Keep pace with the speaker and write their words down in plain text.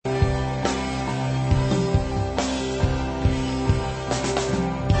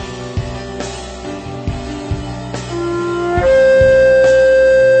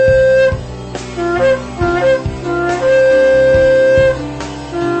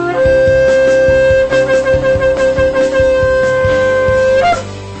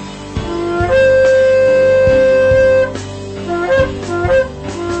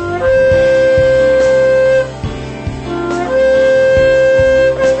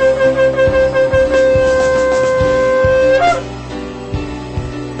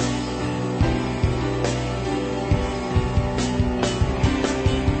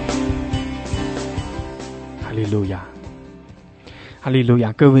利路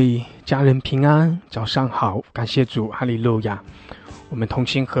亚，各位家人平安，早上好，感谢主，哈利路亚。我们同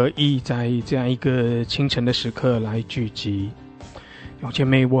心合意，在这样一个清晨的时刻来聚集，弟兄姐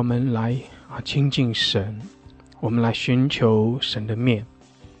妹，我们来亲近神，我们来寻求神的面。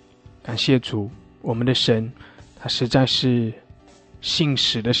感谢主，我们的神他实在是信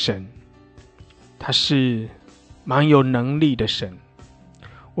实的神，他是蛮有能力的神，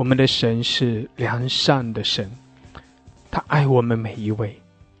我们的神是良善的神，他爱我们每一位。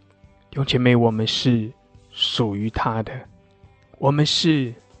弟兄姐妹，我们是属于他的，我们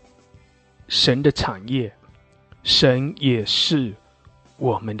是神的产业，神也是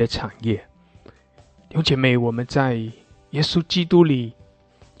我们的产业。弟兄姐妹，我们在耶稣基督里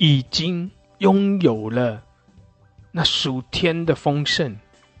已经拥有了那属天的丰盛。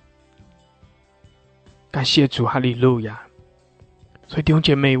感谢主，哈利路亚。所以弟兄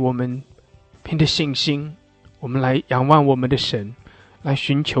姐妹，我们凭着信心，我们来仰望我们的神，来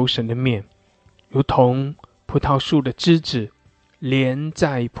寻求神的面，如同葡萄树的枝子连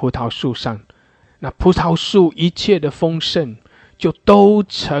在葡萄树上，那葡萄树一切的丰盛就都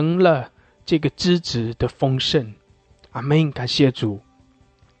成了这个枝子的丰盛。阿们，感谢主，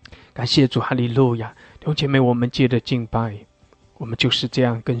感谢主，哈利路亚。弟兄姐妹，我们接着敬拜，我们就是这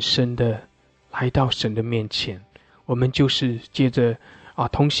样更深的来到神的面前，我们就是接着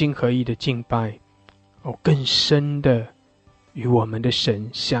同心合意的敬拜，更深的与我们的神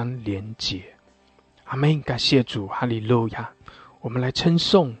相连结。阿们，感谢主，哈利路亚。我们来称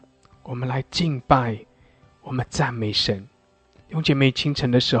颂，我们来敬拜，我们赞美神。弟兄姐妹，清晨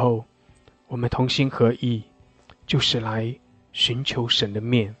的时候，我们同心合意，就是来寻求神的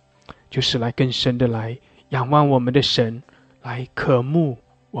面，就是来更深的来仰望我们的神，来渴慕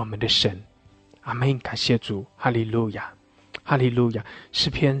我们的神。阿们，感谢主，哈利路亚，哈利路亚。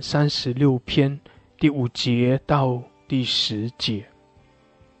诗篇36篇第5节到第10节，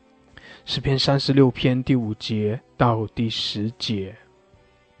诗篇36篇第5节到第10节。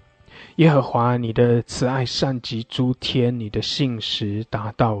耶和华，你的慈爱上及诸天，你的信实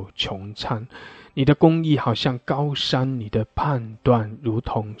达到穹苍，你的公义好像高山，你的判断如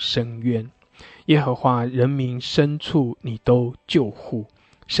同深渊。耶和华，人民深处你都救护。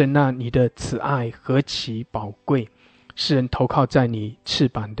神啊，你的慈爱何其宝贵，世人投靠在你翅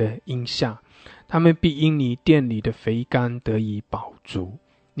膀的荫下，他们必因你殿里的肥甘得以饱足，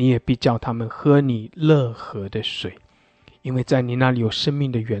你也必叫他们喝你乐河的水，因为在你那里有生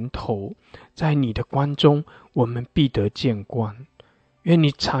命的源头，在你的光中我们必得见光。愿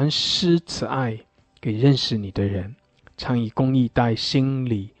你常施慈爱给认识你的人，常以公义待心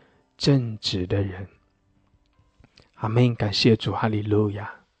里正直的人。阿们，感谢主，哈利路亚。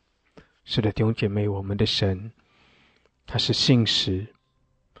是的，弟兄姐妹，我们的神他是信实，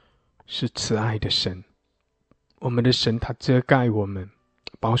是慈爱的神。我们的神他遮盖我们，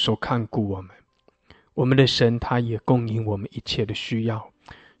保守看顾我们。我们的神他也供应我们一切的需要，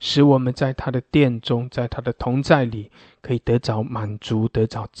使我们在他的殿中，在他的同在里可以得着满足，得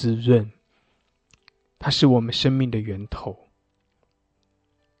着滋润。他是我们生命的源头，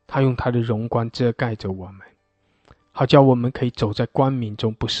他用他的荣光遮盖着我们，好叫我们可以走在光明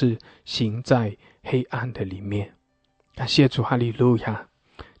中，不是行在黑暗的里面。感谢主，哈利路亚。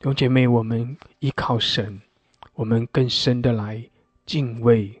弟兄姐妹，我们依靠神，我们更深的来敬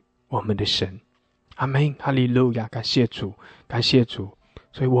畏我们的神。阿们，哈利路亚，感谢主，感谢主。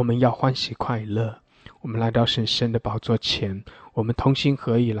所以我们要欢喜快乐，我们来到神的宝座前，我们同心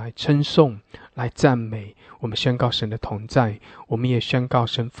合意来称颂，来赞美，我们宣告神的同在，我们也宣告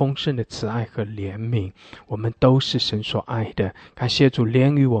神丰盛的慈爱和怜悯，我们都是神所爱的。感谢主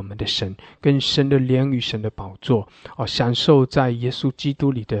怜悯我们的神，更深的怜悯神的宝座，享受在耶稣基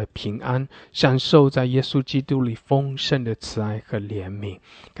督里的平安，享受在耶稣基督里丰盛的慈爱和怜悯。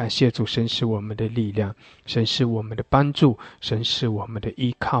感谢主，神是我们的力量，神是我们的帮助，神是我们的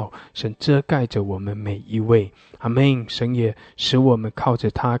依靠，神遮盖着我们每一位。阿们。神也使我们靠着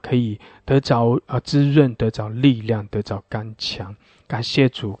他可以得着滋润，得着力量，得着刚强。感谢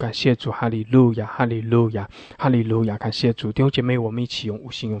主，感谢主，哈利路亚，哈利路亚，哈利路亚。感谢主，弟兄姐妹，我们一起用无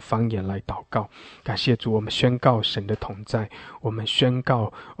形用方言来祷告。感谢主，我们宣告神的同在，我们宣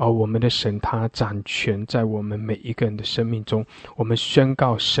告我们的神他掌权在我们每一个人的生命中，我们宣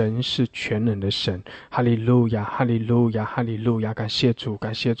告神是全能的神。哈利路亚，哈利路亚，哈利路亚。感谢主，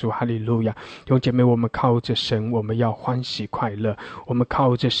感谢主，哈利路亚。弟兄姐妹，我们靠着神，我们要欢喜快乐，我们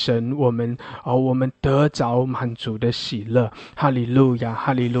靠着神，我们得着满足的喜乐。哈利路路亚，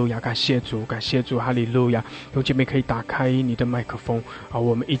哈利路亚！感谢主，感谢主，哈利路亚！有姐妹可以打开你的麦克风啊，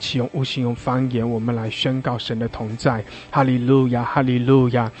我们一起用悟性、用方言，我们来宣告神的同在。哈利路亚，哈利路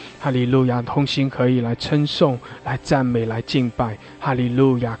亚，哈利路亚！同心可以来称颂、来赞美、来敬拜。哈利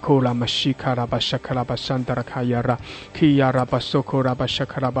路亚！库拉玛西卡拉巴沙卡拉巴桑达拉卡亚拉，基亚拉巴索库拉巴沙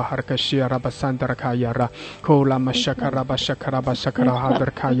卡拉巴哈克西亚拉巴桑达拉卡亚拉，库拉玛沙卡拉巴沙卡拉巴沙卡拉哈德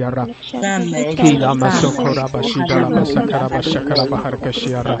卡亚拉，基拉玛索库拉巴西达拉巴沙卡拉巴沙卡拉巴哈克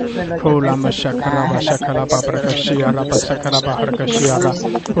西亚拉，库拉玛沙卡拉巴沙卡拉巴布克西亚拉巴沙卡拉巴哈克西亚拉，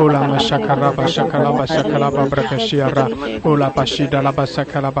库拉玛沙卡拉巴沙卡拉巴沙卡拉巴布克西亚拉，库拉巴西达拉巴沙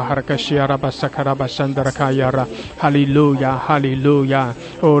卡拉巴哈克西亚拉巴沙卡拉巴桑达拉卡亚拉，哈利路亚，哈利路亚，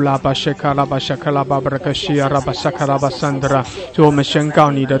哦拉巴谢卡拉巴沙卡拉巴布克西亚拉巴沙卡拉巴桑达拉，主，我们宣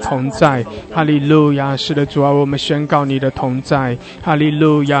告你的同在，哈利路亚！是的，主啊，我们宣告你的同在，哈利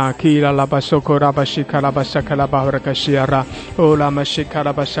路亚！基拉拉巴索库拉巴西卡拉巴沙卡拉巴哈克西亚拉，哦拉玛西卡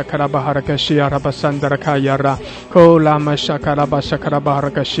拉巴沙卡拉巴哈克西亚拉巴桑达拉卡亚拉，哦拉玛沙卡拉巴沙卡拉巴哈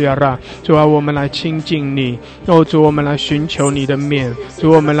克西亚拉，主啊，我们来亲近你，哦主，我们来寻求你的面，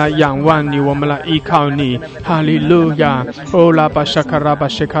主，我们来仰望你，我们来依靠你，哈利路亚！哦拉巴沙卡拉巴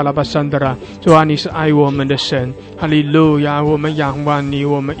西卡拉巴桑达拉，主啊，你是爱我们的神，哈利路亚！我们仰望你，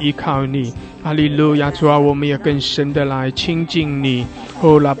我们依靠你，哈利路亚！主啊，我们也更深的来亲近你，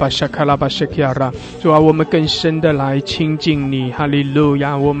哦拉巴沙卡拉巴西卡拉，主啊，我们更深的来亲近你，哈利路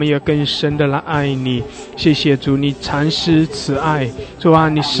亚！我们也更深的来爱你，谢谢主，你常施慈爱，主啊，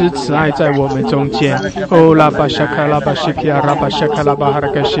你施慈爱在我们中间，哦拉巴沙卡拉巴西卡拉巴沙卡拉巴哈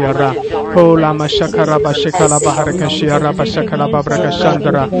克西拉，哦拉玛沙卡拉巴西卡拉巴哈克西拉巴沙卡拉巴布克桑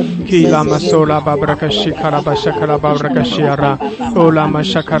德拉，基拉玛索拉巴布克西卡拉巴沙卡拉巴布克西拉，哦拉玛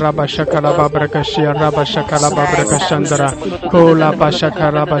沙卡拉巴沙卡拉巴布克西拉巴沙卡拉巴布克桑德拉，哦拉巴沙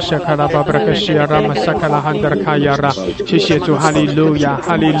卡拉巴沙卡拉巴布克西拉玛沙卡拉汉德卡亚拉，谢谢主，哈利路亚，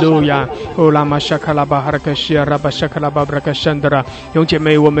哈利路亚，哦拉玛沙卡拉巴哈克西拉巴沙卡拉巴布克桑德拉，用姐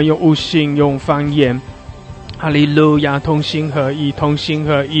妹，我们用悟性，用方言。哈利路亚，同心合意，同心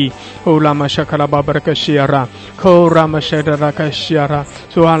合意。哦，拉玛沙卡拉巴布克西亚拉，哦，拉玛沙德拉卡西亚拉，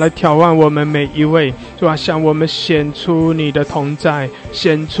主啊，来眺望我们每一位，主啊，向我们显出你的同在，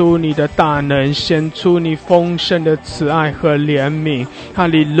显出你的大能，显出你丰盛的慈爱和怜悯。哈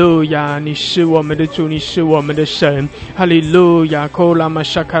利路亚，你是我们的主，你是我们的神。哈利路亚，哦，拉玛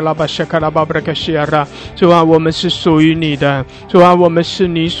沙卡拉巴沙卡拉巴布克西亚拉，主啊，我们是属于你的，主啊，我们是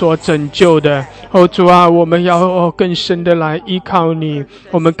你所拯救的。哦，主啊，我们要更深的来依靠你，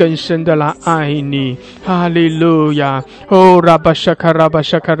我们更深的来爱你。哈利路亚！哦，拉巴沙卡拉巴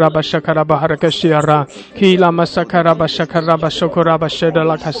沙卡拉巴沙卡拉巴哈克西亚拉，基拉玛沙卡拉巴沙卡拉巴索库拉巴谢德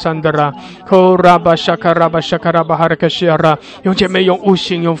拉卡桑德拉，哦，拉巴沙卡拉巴沙卡拉巴哈克西亚拉，用姐妹用悟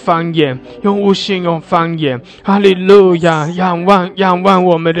性，用方言，用悟性，用方言。哈利路亚！仰望，仰望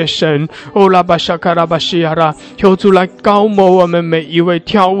我们的神。哦，拉巴沙卡拉巴西亚拉，求主来高摩我们每一位，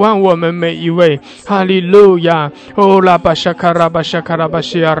眺望我们每一位。哈利路亚！哦，拉巴沙卡拉巴沙卡拉巴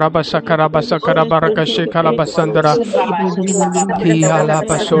西亚拉巴沙卡拉巴沙卡拉巴拉卡西卡拉巴桑德拉，基拉拉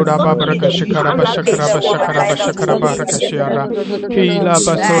巴索拉巴布拉卡西卡拉巴沙卡拉巴沙卡拉巴沙卡拉巴拉卡西亚拉，基拉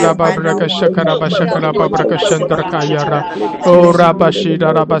巴索拉巴布拉卡西卡拉巴沙卡拉巴布拉卡桑德拉卡亚拉，哦，拉巴西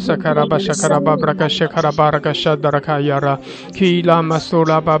达拉巴沙卡拉巴沙卡拉巴布拉卡西卡拉巴拉卡沙德拉卡亚拉，基拉马索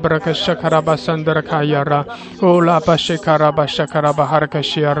拉巴布拉卡西卡拉巴桑德拉卡亚拉，哦，拉巴西卡拉巴沙卡拉巴哈卡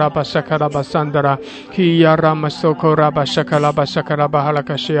西亚拉巴沙卡拉巴桑德拉。基亚拉玛索科拉巴沙卡拉巴沙卡拉巴哈拉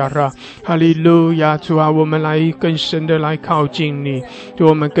卡西亚拉，哈利路亚！主啊，我们来更深的来靠近你，主，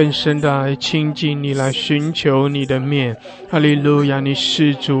我们更深的来亲近你，来寻求你的面。哈利路亚！你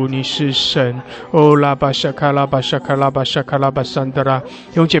是主，你是神。哦，拉巴沙卡拉巴沙卡拉巴沙卡拉巴桑德拉，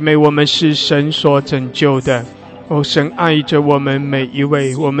兄姐妹，我们是神所拯救的。哦，神爱着我们每一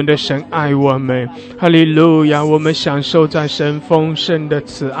位，我们的神爱我们，哈利路亚！我们享受在神丰盛的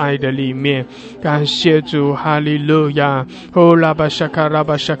慈爱的里面，感谢主，哈利路亚！哦，拉巴沙卡拉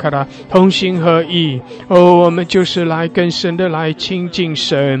巴沙卡拉，同心合意，哦，我们就是来更深的来亲近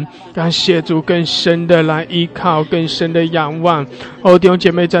神，感谢主，更深的来依靠，更深的仰望。哦，弟兄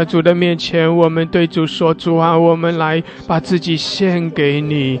姐妹，在主的面前，我们对主说：主啊，我们来把自己献给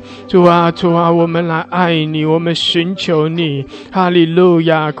你，主啊，主啊，我们来爱你，我们寻求你，哈利路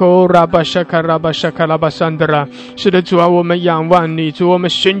亚！是的，主啊，我们仰望你，主，我们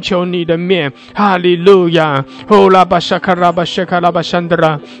寻求你的面，哈利路亚！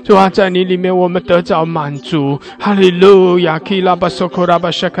主啊，在你里面我们得着满足，哈利路亚！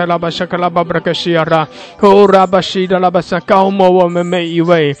高摩我们每一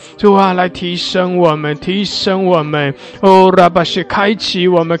位，主啊，来提升我们，提升我们，开启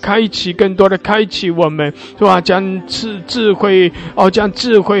我们，开启更多的开启我们，主啊，将智慧将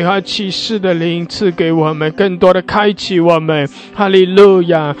智慧和启示的灵赐给我们，更多的开启我们。哈利路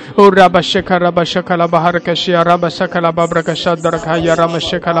亚！哦，拉巴谢卡拉巴谢卡拉巴哈克西亚拉巴萨卡拉巴布拉卡沙德拉卡亚拉马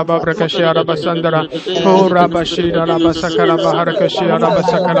谢卡拉巴布拉卡西亚拉巴桑德拉。哦，拉巴西达拉巴萨卡拉巴哈克西亚拉巴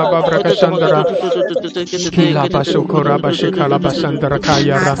萨卡拉巴布拉卡桑德拉。基拉巴苏库拉巴谢卡拉巴桑德拉卡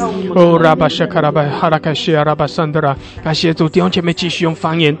亚拉。哦，拉巴谢卡拉巴哈克西亚拉巴桑德拉。感谢主，弟兄姐妹继续用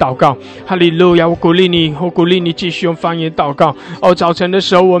方言祷告。哈利路亚！我鼓励你继续用方言祷告。早晨的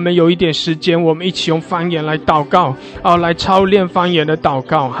时候我们有一点时间，我们一起用方言来祷告，来操练方言的祷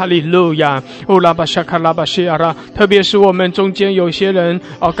告。哈利路亚！拉巴沙卡拉巴西亚拉，特别是我们中间有些人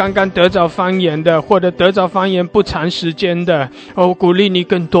刚刚得着方言的，或者得着方言不长时间的，我鼓励你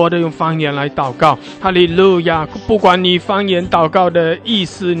更多的用方言来祷告。哈利路亚！不管你方言祷告的意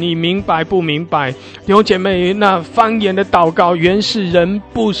思你明白不明白，弟兄姐妹，那方言的祷告原是人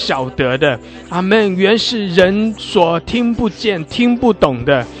不晓得的，阿们，原是人所听不见听不懂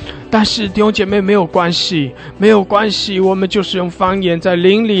的。但是弟兄姐妹，没有关系，我们就是用方言在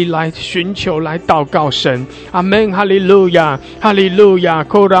灵里来寻求来祷告神。阿们，哈利路亚，哈利路亚。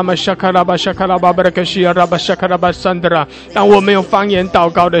当我们用方言祷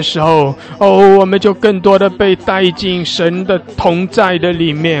告的时候，我们就更多的被带进神的同在的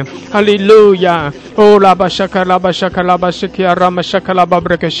里面。哈利路亚。拉巴沙卡拉巴沙卡拉巴西基亚拉马沙卡拉巴布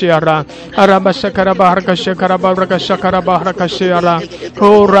拉卡西亚拉，阿拉巴沙卡拉巴哈卡西卡拉巴布拉卡沙卡拉巴哈卡西亚拉，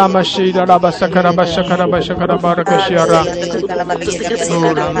拉马西达拉巴沙卡拉巴沙卡拉巴沙卡拉巴哈卡西亚拉，拉马西达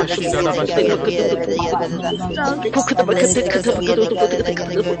拉巴沙卡拉巴。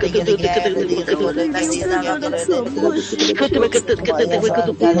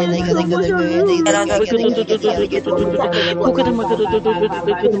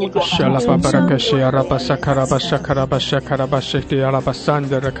Araba sakaraba shakaraba shakaraba shekti araba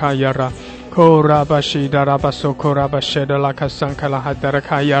sandara kayara koraba shidaraba sokoraba shedala kasankala hadara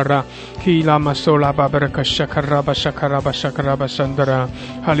kayara kila masola babaraka shakaraba shakaraba shakaraba sandara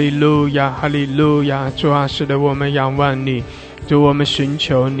Hallelujah Hallelujah 主啊，是的，我们仰望你，主，我们寻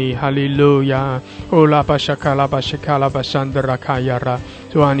求你，哈利路亚！哦，拉巴沙卡拉巴西卡拉巴山德拉卡亚拉，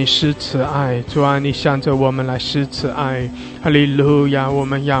主啊，你施慈爱，主啊，你向着我们来施慈爱，哈利路亚！我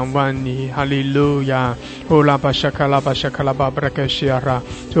们仰望你，哈利路亚！哦，拉巴沙卡拉巴沙卡拉巴布拉克西亚拉，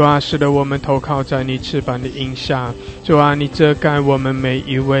主啊，使得我们投靠在你翅膀的荫下，主啊，你遮盖我们每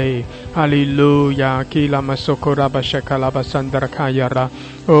一位，哈利路亚！基拉马索库拉巴沙卡拉巴山德拉卡亚拉，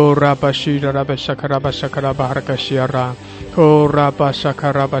哦，拉巴西达拉巴沙卡拉巴沙卡拉巴哈卡西亚拉。Raba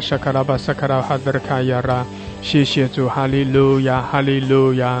shakaraba shakaraba sakara hadar kayara 谢谢主，哈利路亚，哈利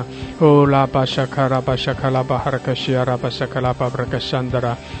路亚。哦，拉巴沙卡拉巴沙卡拉巴哈卡西亚拉巴沙卡拉巴布拉卡山德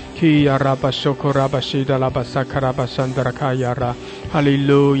拉，基亚拉巴索库拉巴西达拉巴沙卡拉巴山德拉卡亚拉，哈利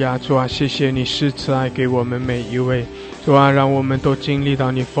路亚。主啊，谢谢你施慈爱给我们每一位，主啊，让我们都经历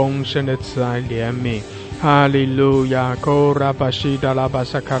到你丰盛的慈爱怜悯。哈利路亚，库拉巴西达拉巴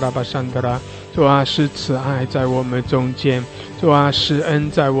沙卡拉巴山德拉。主啊，施慈爱在我们中间，主啊，施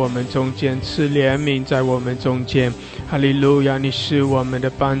恩在我们中间，赐怜悯在我们中间。哈利路亚，你是我们的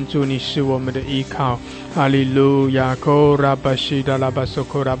帮助，你是我们的依靠。哈利路亚，库拉巴西达拉巴索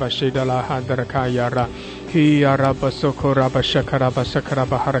库拉巴西达拉哈德拉卡亚拉。基亚拉巴索库拉巴沙卡拉巴沙卡拉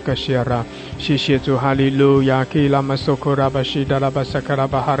巴哈卡西亚拉，谢谢主，哈利路亚。基拉马索库拉巴西达拉巴沙卡拉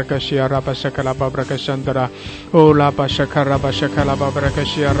巴哈卡西亚拉巴沙卡拉巴布拉卡山德拉，哦拉巴沙卡拉巴沙卡拉巴布拉卡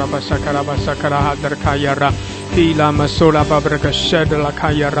西亚拉巴沙卡拉巴沙卡拉哈德卡亚拉，基拉马索拉巴布拉卡谢德拉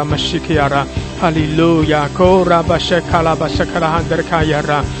卡亚拉马西基亚拉，哈利路亚。库拉巴沙卡拉巴沙卡拉哈德卡亚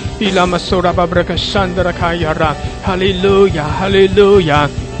拉，基拉马索拉巴布拉卡山德拉卡亚拉，哈利路亚，哈利路亚。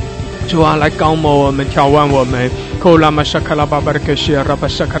主啊，来高摩我们，眺望我们。库拉玛沙卡拉巴巴克西亚拉巴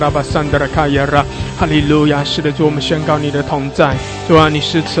沙卡拉巴桑德拉卡亚拉，哈利路亚！是的，主，我们宣告你的同在。主啊，你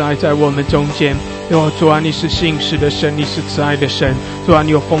是慈爱在我们中间。主啊，你是信实的神，你是慈爱的神。主啊，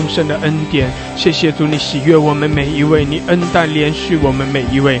你有丰盛的恩典。谢谢主，你喜悦我们每一位，你恩待连续我们每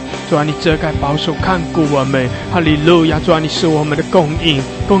一位。主啊，你遮盖保守看顾我们。哈利路亚！主啊，你是我们的供应，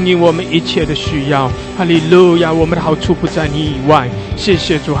供应我们一切的需要。哈利路亚！我们的好处不在你以外。谢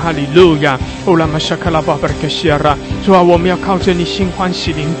谢主，哈利路亚！欧拉玛沙卡拉巴巴克西亚拉，主啊，我们要靠着你心欢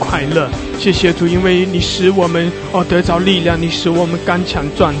喜灵快乐。谢谢主，因为你使我们得着力量，你使我们刚强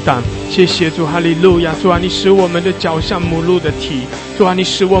壮胆。谢谢主，哈利路亚！主啊，你使我们的脚像母鹿的蹄。主啊，你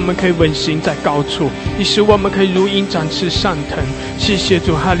使我们可以稳行在高处，你使我们可以如鹰展翅上腾。谢谢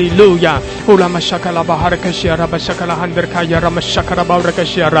主，哈利路亚！欧拉玛沙卡拉巴哈克西亚拉巴沙卡拉汉德卡亚拉玛沙卡拉巴布拉克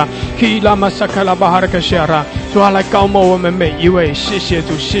西亚拉，基拉玛沙卡拉巴哈克西亚拉。主啊，来高摩我们每一位，谢谢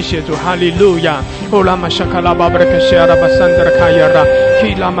主，谢谢主，哈利路亚。哦拉玛沙卡拉巴布拉克西亚拉巴桑德拉卡亚拉，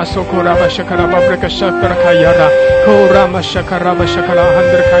基拉玛索库拉巴沙卡拉巴布拉克沙德拉卡亚拉，哦拉玛沙卡拉巴沙卡拉汉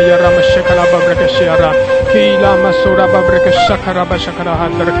德拉卡亚拉玛沙卡拉巴布拉克西亚拉，基拉玛索拉巴布拉克沙卡拉巴沙卡拉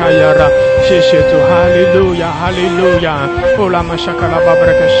汉德拉卡亚拉，谢谢主，哈利路亚，哈利路亚。哦拉玛沙卡拉巴布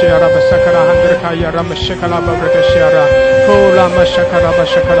拉克西亚拉巴沙卡拉汉德拉卡亚拉玛沙卡拉巴布拉克西亚拉，哦拉玛沙卡拉巴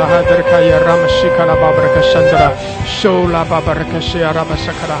沙卡拉汉德拉卡亚拉玛沙卡拉巴布拉克沙德拉，修拉巴布拉克西亚拉巴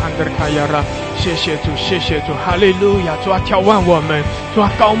沙卡拉汉德拉卡亚拉。谢谢主，谢谢主，哈利路亚！主啊，眺望我们，主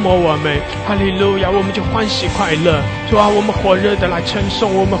啊，高摩我们，哈利路亚！我们就欢喜快乐，主啊，我们火热的来称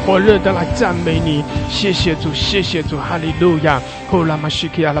颂，我们火热的来赞美你。谢谢主，谢谢主，哈利路亚！后拉玛西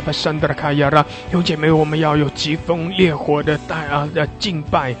基亚拉巴山德拉卡亚拉，兄姐妹，我们要有疾风烈火的敬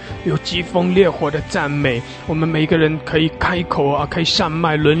拜，有疾风烈火的赞美。我们每一个人可以开口啊，可以上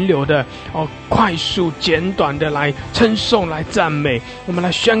麦轮流的快速简短的来称颂，来赞美。我们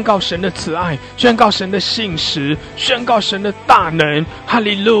来宣告神的慈爱。宣告神的信实，宣告神的大能，哈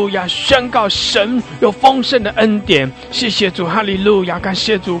利路亚！宣告神有丰盛的恩典。谢谢主，哈利路亚！感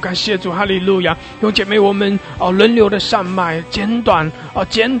谢主，感谢主，哈利路亚！兄姐妹，我们轮流的上麦，简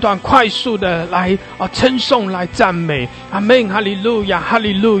短快速的来称颂，来赞美。阿门，哈利路亚，哈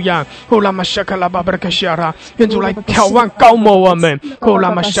利路亚！哦拉玛沙卡拉巴布拉克西亚拉，愿主来眺望高摩我们。哦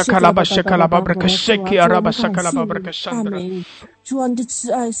拉玛沙卡拉巴沙卡拉巴布拉克西亚拉巴沙卡拉巴布拉克山德拉。主啊，你的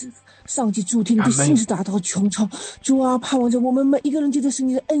慈爱是上级主题，你的信是达到穹苍。主啊，盼望着我们每一个人觉得是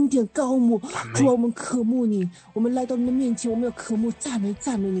你的恩典高慕。主啊，我们渴慕你，我们来到你的面前，我们要渴慕赞美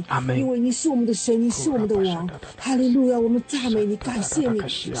你，因为你是我们的神，你是我们的王。哈利路亚！我们赞美你，感谢你，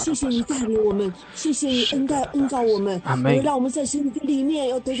谢谢你带领我们，谢谢你恩告我们，让我们在神的里面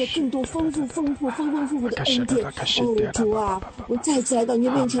要得到更多丰富的恩典。主啊，我再次来到你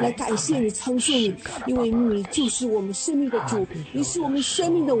的面前来感谢你，称颂你，因为你就是我们生命的主，你是我们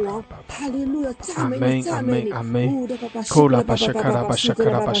生命的王。哈利路亚！赞美你，赞美你！库拉巴沙卡拉巴沙卡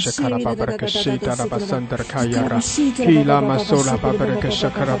拉巴沙卡拉巴布拉克西达拉巴桑德拉卡亚拉，基拉玛索拉巴布拉克沙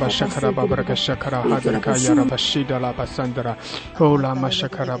卡拉巴沙卡拉巴布拉克沙卡拉哈德拉卡亚拉巴西达拉巴桑德拉，库拉玛沙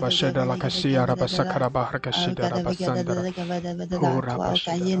卡拉巴沙达拉卡西亚拉巴沙卡拉巴哈克西达拉巴桑德拉。主，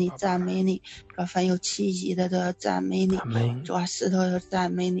感谢你，赞美你，主，凡有气息的都要赞美你，主啊，石头要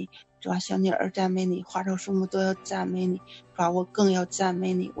赞美你。主啊，小鸟儿赞美你，花草树木都要赞美你。主啊，我更要赞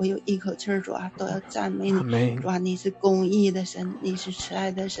美你，我有一口气儿，主啊，都要赞美你。主啊，你是公义的神，你是慈爱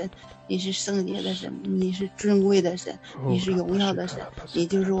的神，你是圣洁的神，你是尊贵的神，你是荣耀的神，你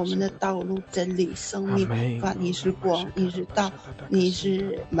就是我们的道路、真理、生命。主啊，你是光，你是道，你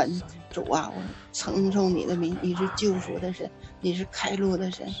是门。主啊，我称颂你的名，你是救赎的神，你是开路的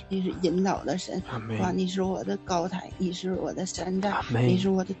神，你是引导的神。主啊，你是我的高台，你是我的山寨，你是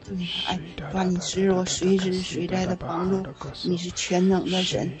我的盾牌。主啊，你是我随时随在的帮助，你是全能的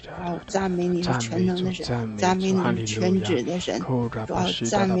神。主啊，我赞美你是全能的神，赞美你是全知的神。主啊，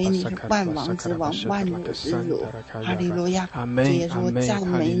赞美你是万王之王，万主之主。哈利路亚！这也是我赞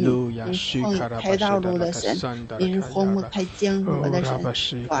美你，你是旷野开道路的神，你是荒漠开江河的神。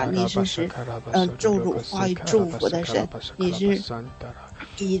主啊，你是咒诅化与祝福的神，你是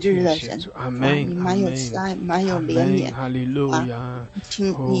医治的神。你满有慈爱，满有怜悯。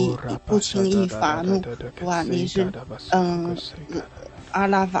你不轻易发怒。哇，你是阿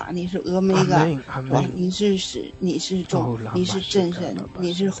拉法，你是俄梅嘎，哇，你是始，你是终，你是真神，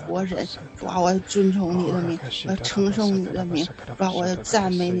你是活神。哇，我要尊崇你的名，我要称颂你的名，哇，我要赞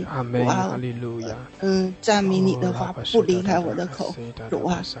美你，哇，赞美你的话不离开我的口。主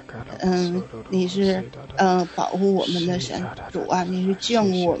啊，你是保护我们的神。主啊，你是眷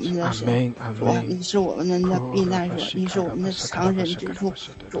顾我们的神。主啊，你是我们的避难所，你是我们的藏身之处。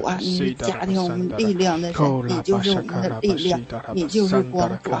主啊，你是加添我们力量的神，你就是我们的力量，你就是光。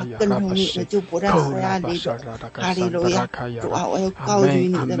主啊，跟从你的就不在黑暗里走。哈利路亚！主啊，我要高举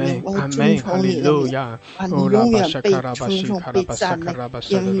你的名，我要尊崇你的名。啊，你永远被称颂、被赞美，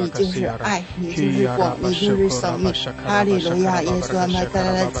因为你就是爱，你就是光，你就是生命。哈利路亚！耶稣啊，来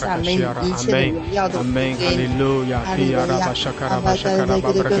赞美你，一切的荣耀都归给你。哈利路亚！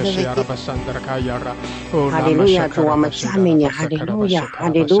哈利路亚！主啊，我们赞美你，哈利路亚！哈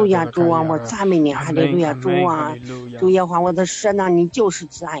利路亚！主啊，我赞美你，哈利路亚！主啊，主耶和华我的神啊，你就是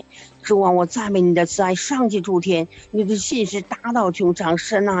慈爱。主啊，我赞美你的慈爱上济诸天，你的信是达到穹苍。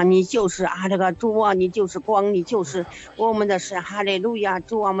神啊，你就是这个主啊，你就是光，你就是我们的神。哈利路亚！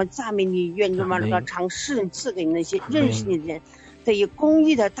主啊，我们赞美你，愿这么这个常赐给那些认识你的人。对于公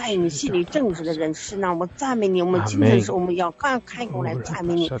义的带领心理正直的人士呢，我们赞美你。我们今天的时候我们要开口来赞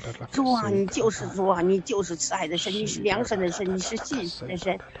美你。主啊，你就是主啊，你就是慈爱的神，你是良善的神，你是信实的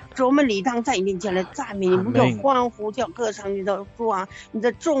神。主，我们礼当在你面前来赞美你，不叫欢呼，叫歌唱。你的主啊，你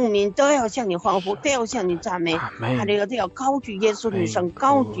的众民都要向你欢呼，都要向你赞美。哈利路亚，都要高举耶稣的圣，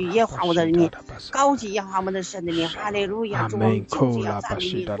高举耶和华我的名，高举耶和华我们的神的名。哈利路亚，主，我们就是要赞美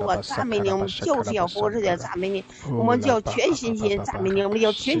你，主啊，赞美你，我们就是要活着的赞美你，我们就要全心心的赞美你，我们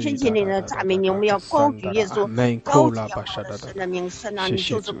要全身心灵的赞美你，我们要高举耶稣，高举耶和华的神的名。神啊，你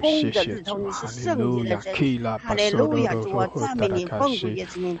就是公义的日头，你是圣洁的神。哈利路亚，主啊，赞美你，奉主耶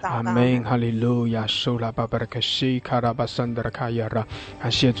稣名祷告。阿门，哈利路亚，苏拉巴巴拉克西卡拉巴桑德拉卡亚拉，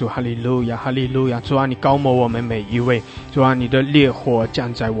感谢主，哈利路亚，哈利路亚，主啊，你高摩我们每一位，主啊，你的烈火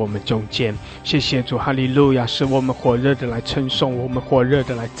降在我们中间，谢谢主，哈利路亚，使我们火热的来称颂，我们火热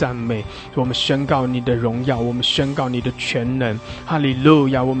的来赞美，我们宣告你的荣耀，我们宣告你的全能，哈利路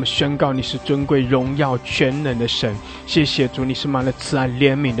亚，我们宣告你是尊贵荣耀全能的神，谢谢主，你是满了慈爱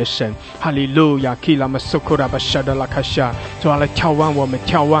怜悯的神，哈利路亚，基拉玛苏库拉巴沙德拉卡夏，主啊，来眺望我们，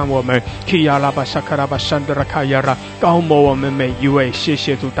眺望我们，基亚拉巴沙卡拉巴山德拉卡亚拉，高摩我们每一位，谢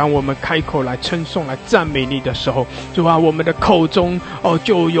谢主，当我们开口来称颂来赞美你的时候，主啊，我们的口中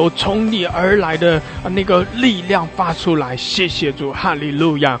就有从你而来的那个力量发出来，谢谢主，哈利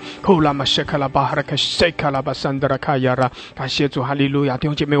路亚，库拉玛谢卡拉巴哈拉卡谢卡拉巴山德拉卡亚拉，感谢主，哈利路亚，弟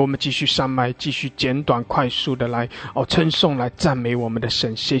兄姐妹，我们继续上麦，继续简短快速的来称颂来赞美我们的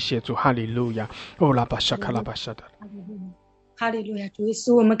神，谢谢主，哈利路亚，拉巴沙卡拉巴沙德。哈利路亚，主耶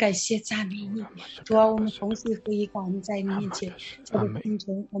稣，我们感谢赞美你。主啊，我们同心合一，我们在你面前，在这空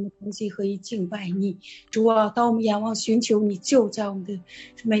中，我们同心合一敬拜你。主啊，当我们仰望寻求你，就在我们的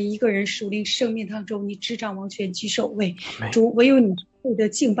每一个人属灵生命当中，你执掌王权，居首位。主，唯有你是配得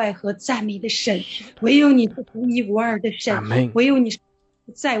敬拜和赞美的神，唯有你是独一无二的神，唯有你是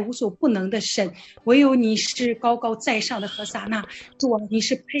在无所不能的神，唯有你是高高在上的何撒那。主啊，你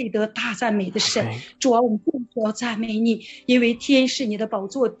是配得大赞美的神。主啊，我们更要赞美你，因为天是你的宝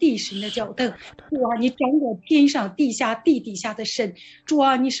座，地是你的脚凳。主啊，你掌管天上地下地底下的神。主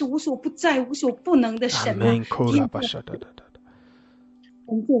啊，你是无所不在无所不能的神啊。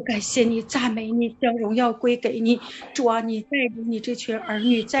我们就感谢你，赞美你，将荣耀归给你。主啊，你带领你这群儿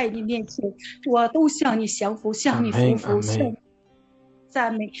女在你面前，主啊，都向你降服，向你服服，向你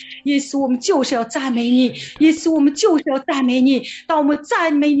赞美耶稣，我们就是要赞美你，耶稣，我们就是要赞美你。当我们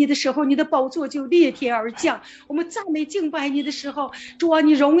赞美你的时候，你的宝座就裂天而降；我们赞美敬拜你的时候，主啊，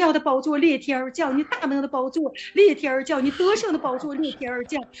你荣耀的宝座裂天而降，你大能的宝座裂天而降，你得胜的宝座裂天而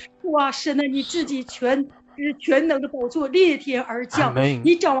降。主啊，神啊，你自己全能的宝座裂天而降，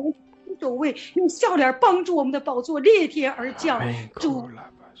你掌王首位，用笑脸帮助我们的宝座裂天而降。主，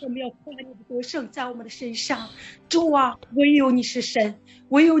我们要夸你的得胜在我们的身上。主啊，唯有你是神，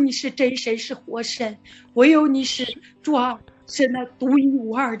唯有你是真神，是活神，唯有你是主啊，神啊，独一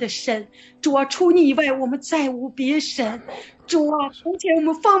无二的神。主啊，除你以外我们再无别神。主啊，从前我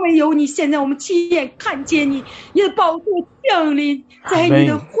们方为有你，现在我们亲眼看见你，你的宝座降临在你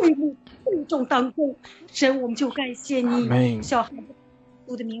的会幕会众当中。神，我们就感谢你，小孩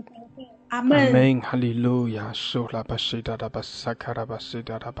子的名祷告。阿门。阿门，哈利路亚，苏拉巴西达拉巴萨卡拉巴西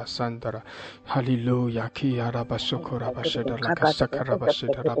达拉巴桑达拉，哈利路亚，基亚拉巴苏库拉巴西达拉卡萨卡拉巴西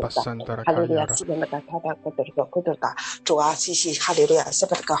达拉巴桑达拉卡亚拉。主啊，谢谢哈利路亚，是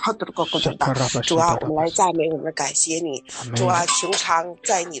不是个好多个古德达？主啊，我们来赞美，我们感谢你。主啊，穹苍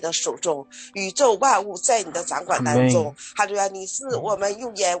在你的手中，宇宙万物在你的掌管当中。哈利路亚，你是我们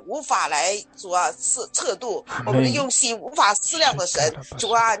用眼无法来主啊测度，我们的用心无法思量的神。主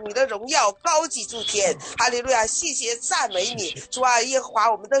啊，你的荣耀高举诸天，哈利路亚，谢谢赞美你。主啊，耶和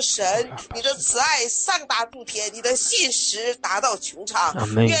华我们的神，你的慈爱上达诸天，你的信实达到穹苍，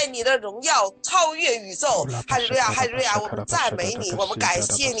愿你的荣耀超越宇宙。哈利路亚，哈利路亚，我们赞美你，我们感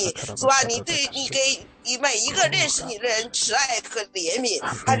谢你。主啊，你给每一个认识你的人慈爱和怜悯。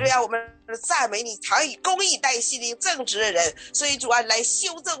哈利路亚，我们赞美你，常以公义待心灵正直的人。所以主啊，来修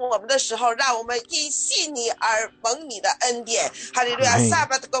正我们的时候，让我们因信你而蒙你的恩典。哈利路亚，撒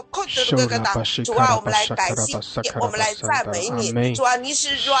巴这个困的这个当，主啊，我们来感谢你，我们来赞美你。主啊，你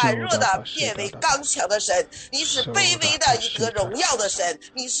是软弱的变为刚强的神，你是卑微的得荣耀的神，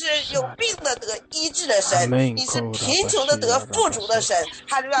你是有病的得医治的神，你是贫穷的得富足的神。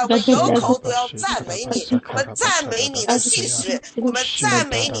哈利路亚，我们有口都要赞美你，我们赞美你的信实，我们赞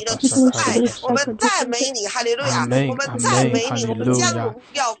美你的慈爱，我们赞美你，哈利路亚，我们赞美你，我们将荣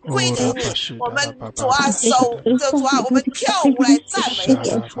耀归给你，我们主啊主啊，我们跳舞来赞美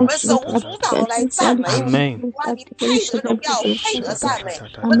你，我们手舞足蹈来赞美你，主啊，你配得荣耀，配得赞美，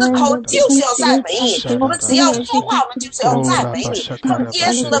我们的口就是要赞美你，我们只要说话，我们就是要赞美你，奉耶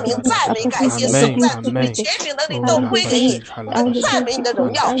稣的名赞美感谢颂赞主权柄能力都归给你，我们赞美你的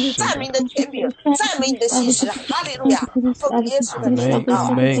荣耀，赞美你的权柄，赞美你的信实，哈利路亚，奉耶稣的名祷告，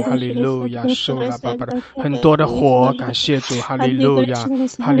哈利路亚，受了爸爸的很多的火，感谢主，哈利路亚，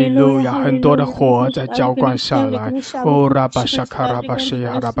哈利路亚，很多的火在浇灌下来，哦拉巴沙卡拉巴西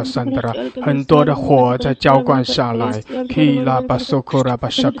哈拉巴桑德拉，很多的火在浇灌下来，基拉巴苏库拉巴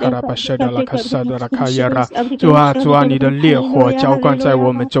沙卡拉巴西德拉卡萨德拉卡亚拉，主啊主啊，你的烈火浇灌在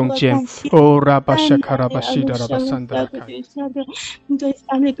我们中间，哦拉巴沙卡拉巴西德拉巴桑德拉卡。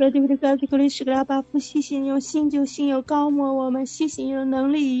谢谢你用新酒新油膏抹我们，谢谢你的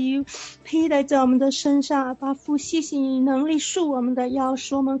能力披戴在我们的身上，把父谢谢你能力束我们的腰，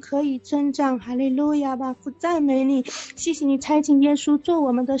使我们可以增长，哈利路亚，把父赞美你，谢谢你差遣耶稣做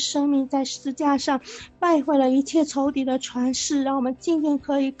我们的生命，在十字架上败坏了一切仇敌的传世，让我们今天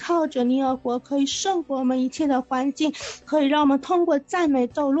可以靠着你而活，可以胜过我们一切的环境，可以让我们通过赞美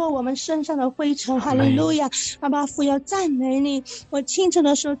抖落我们身上的灰尘，哈利路亚，阿爸父要赞美你，我清晨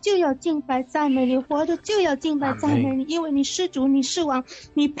的时候就要敬拜赞美你，活着就要敬拜赞美你，因为你是主，你是王，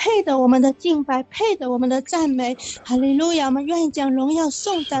你配得我们的敬拜，配得我们的赞美，哈利路亚，我们愿意将荣耀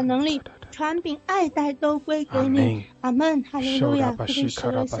颂赞能力传饼爱戴都归给你，阿门，哈利路亚。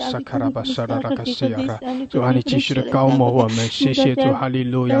主啊，你继续的高摩我们，谢谢主，哈利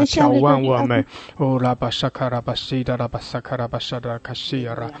路亚，眺望我们，哦拉巴沙卡拉巴西达拉巴萨卡拉巴沙达卡西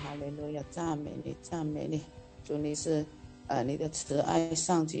亚拉，哈利路亚，赞美你，赞美你，主你是你的慈爱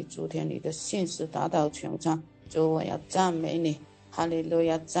上及诸天，你的信实达到穹苍，主我要赞美你，哈利路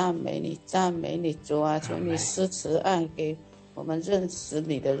亚，赞美你，赞美你，主啊，求你施慈爱给我们认识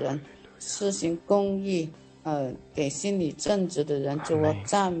你的人，施行公义，给心里正直的人，主我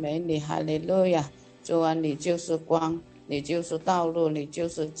赞美你，哈利路亚，主啊，你就是光，你就是道路，你就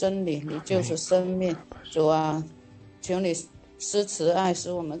是真理，你就是生命，主啊，求你施慈爱，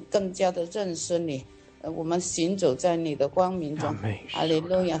使我们更加的认识你，我们行走在你的光明中，哈利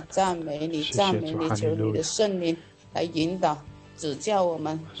路亚，赞美你，赞美你，求你的圣灵来引导指教我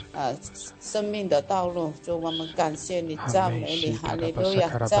们生命的道路，主我们感谢你，赞美你，哈利路亚，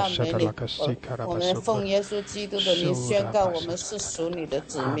赞美你，我们奉耶稣基督的名宣告我们是属你的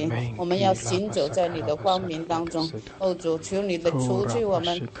子民，我们要行走在你的光明当中，哦主，求你的除去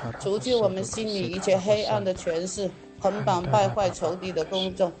我们心里一切黑暗的权势，捆绑败坏仇敌的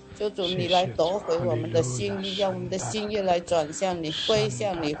工作，求主你来夺回我们的心意，让我们的心意来转向你，归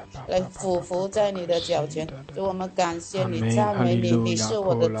向你，来俯伏在你的脚前，主我们感谢你，赞美你，你是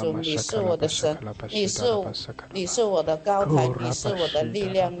我的主，你是我的神，你是我的高台，你是我的力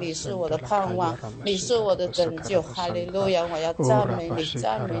量，你是我的盼望，你是我的拯救，哈利路亚，我要赞美你，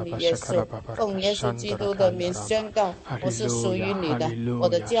赞美你耶稣，奉耶稣基督的名宣告，我是属于你的，我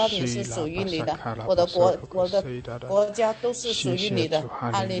的家庭是属于你的，我的国家都是属于你的，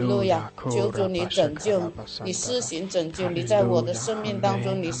哈利路亚，求主你拯救，你施行拯救，你在我的生命当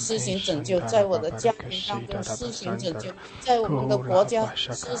中你施行拯救，在我的家庭当中施行拯救，在我们的国家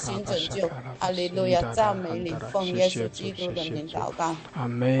施行拯救，哈利路亚，赞美你，奉耶稣基督的名祷告，阿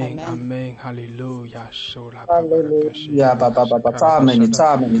门，阿门，哈利路亚，哈利路亚，爸，赞美你，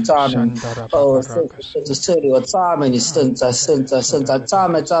赞美你，赞美你，哦，这里我赞美你，圣哉，赞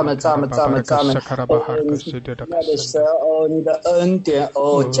美，哦，你的恩典，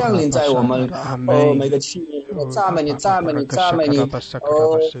哦，降临在我们，哦，每个器皿，赞美你，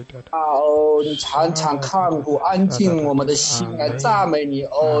哦，你常常看顾，安静我们的心来赞美你，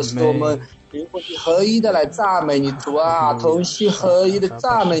哦，使我们灵魂合一的来赞美你，主啊，同心合一的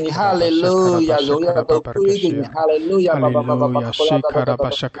赞美你，哈利路亚，荣耀都归给你，哈利路亚，爸，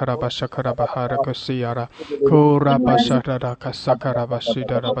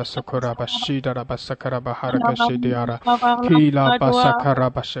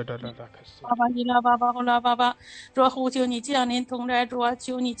主啊，呼求你降临同在，主啊，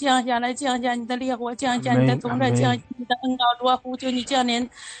求你降下你的烈火，降下你的同在，降下你的恩膏，主啊，呼求你降临，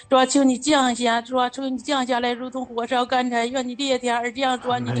主啊，求你降降下，主啊，求你降下来，如同火烧干柴，愿你裂天而降，主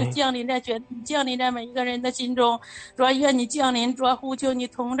啊，你就降临在降临在每一个人的心中，主啊，愿你降临，主啊，呼求你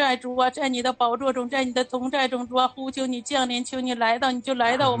同在，主啊，在你的宝座中，在你的同在中，主啊，呼求你降临，求你来到，你就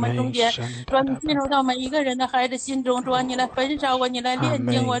来到我们中间，主啊，你进入到每一个人的孩子心中，主啊，你来焚烧我，你来炼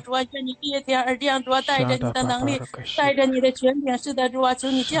净我，主啊，愿你裂天而降，主啊，带着你的能力，带着你的权柄，是的，主啊，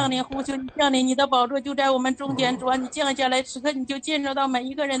求你降临，呼求你降临，你的宝座就在我们中间，主啊，你降下来，此刻你就进入到每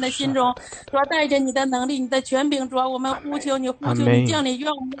一个人的心中，主啊，带着你的能力，你的权柄，主啊，我们呼求你，呼求你降临，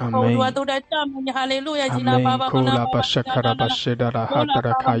愿我们的口，主啊，都在赞美你，哈利路亚，基拉巴巴巴拉巴沙卡拉巴西达拉哈达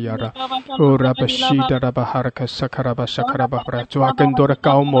拉卡亚拉，乌拉巴西达拉巴哈拉卡萨卡拉巴沙卡拉巴哈拉，主啊，更多的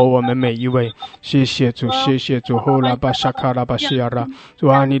高摩我们每一位，谢谢主，谢谢主，呼拉巴沙卡拉巴西亚拉，主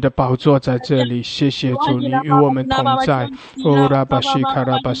啊，你的宝座在这里，谢谢主，你与我们同在，乌拉巴西卡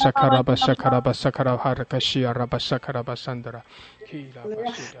拉巴沙卡拉巴沙卡拉巴沙卡拉哈拉卡西亚拉巴沙卡拉巴桑德拉。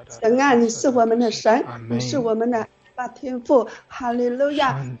神啊，你是我们的神，你是我们的大天父，哈利路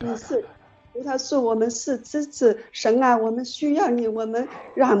亚！你是葡萄树，我们是枝子，神啊，我们需要你，我们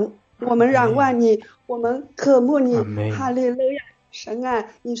仰望你，我们渴慕你，哈利路亚！神啊，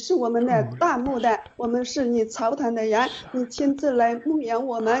你是我们的大牧的，我们是你草场的羊，你亲自来牧养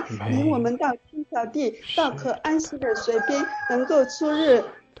我们，领我们到青草地，到可安息的水边，能够出日，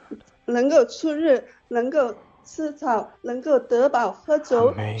能够吃草，能够得饱喝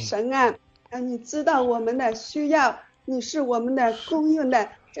足。神啊，你知道我们的需要，你是我们的供应的，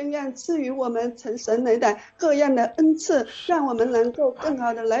这样赐予我们从神来的各样的恩赐，让我们能够更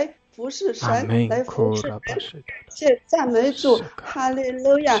好的来服侍神，来服侍人。谢赞美主，哈利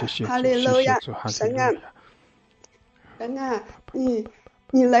路亚，哈利路亚！神啊，神啊，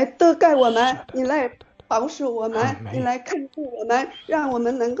你来遮盖我们，你来保守我们，你来看顾我们，让我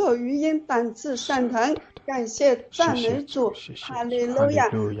们能够余音胆志上腾。感谢赞美主，哈利路亚，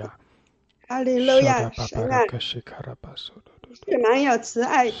哈利路亚！神啊，是满有慈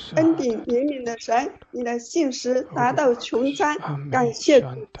爱、恩典、怜悯的神，你的信实达到穹苍。感谢主，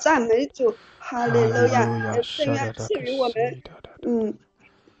赞美主，哈利路亚！这样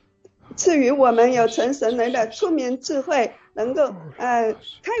赐予我们有从神来的聪明智慧，能够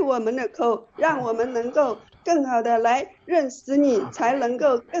开我们的口，让我们能够更好的来认识你，才能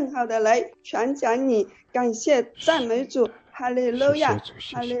够更好的来传讲你。感谢赞美主，哈利路亚，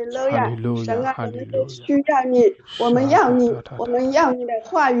哈利路亚！神啊，我们都需要你，我们要你，我们要你的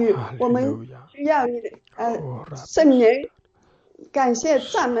话语，我们需要你的圣灵。感谢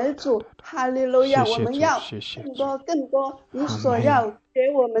赞美主，哈利路亚！我们要更多你所要给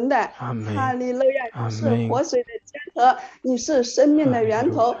我们的，哈利路亚！你是活水的江河，你是生命的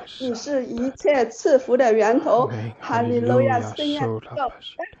源头，你是一切赐福的源头，哈利路亚！这样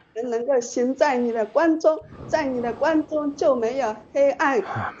能够行在你的光中，在你的光中就没有黑暗。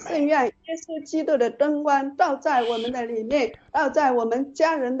圣愿耶稣基督的灯光照在我们的里面，照在我们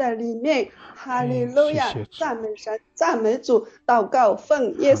家人的里面。哈利路亚！赞美神，赞美主，祷告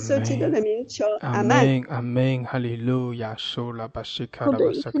奉耶稣基督的名求，阿门。阿门，哈利路亚！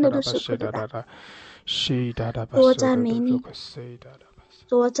多赞美你，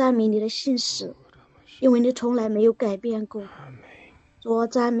多赞美你的信实，因为你从来没有改变过。多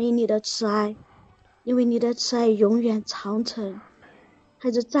赞美你的慈爱，因为你的慈爱永远长存。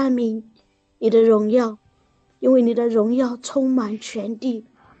还是赞美你的荣耀，因为你的荣耀充满全地。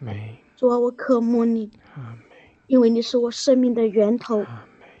主啊，我渴慕你，因为你是我生命的源头。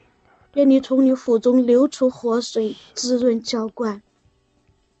愿你从你腹中流出活水，滋润浇灌。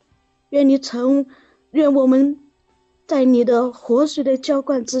愿我们在你的活水的浇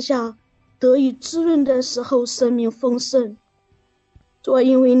灌之下得以滋润的时候，生命丰盛。主啊，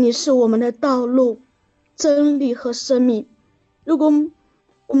因为你是我们的道路、真理和生命。如果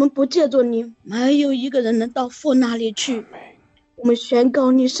我们不借助你，没有一个人能到父那里去。我们宣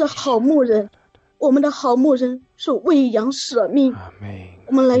告你是好牧人，我们的好牧人是为羊舍命。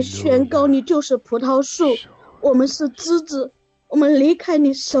我们来宣告你就是葡萄树，我们是枝子，我们离开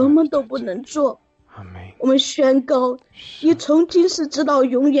你什么都不能做。我们宣告你从今世直到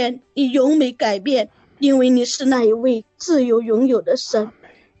永远，你永没改变，因为你是那一位自由拥有的神。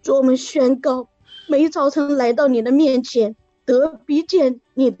主，我们宣告每早晨来到你的面前，得必见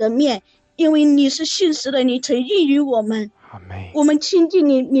你的面，因为你是信实的，你曾应允我们。我们亲近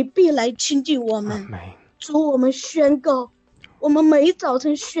你，你必来亲近我们。主，我们宣告，我们每早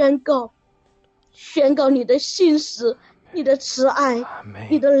晨宣告你的信实，你的慈爱，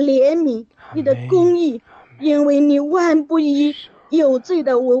你的怜悯，你的公义，因为你万不以有罪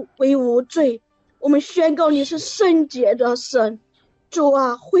的为无罪。我们宣告你是圣洁的神。主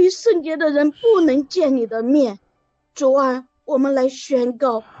啊，非圣洁的人不能见你的面。主啊，我们来宣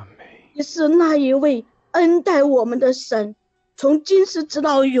告是那一位恩待我们的神，从今时直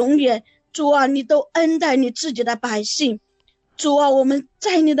到永远。主啊，你都恩待你自己的百姓。主啊，我们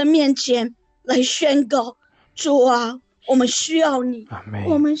在你的面前来宣告，主啊，我们需要你，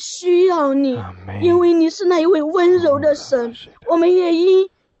我们需要你，因为你是那一位温柔的神，我们也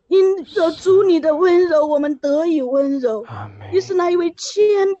因着主你的温柔，我们得以温柔。你是那一位谦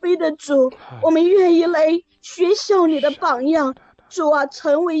卑的主，我们愿意来学效你的榜样。主啊，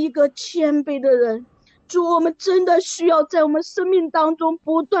成为一个谦卑的人。主，我们真的需要在我们生命当中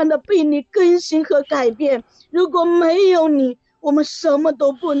不断的被你更新和改变。如果没有你，我们什么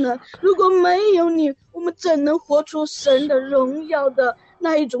都不能。如果没有你，我们怎能活出神的荣耀的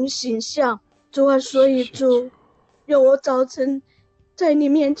那一种形象？主啊，所以主，让我早晨在你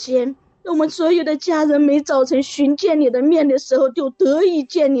面前，让我们所有的家人每早晨寻见你的面的时候，就得以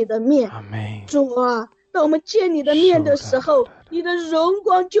见你的面。主啊，当我们见你的面的时候，你的荣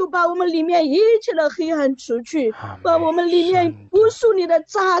光就把我们里面一切的黑暗除去，把我们里面无数你的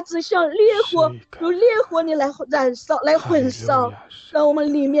渣子像烈火，如烈火你来燃烧，来焚烧，让我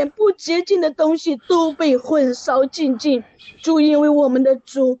们里面不洁净的东西都被焚烧净尽。主，因为我们的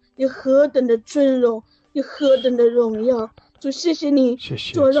主，你何等的尊荣，你何等的荣耀。主，谢谢你，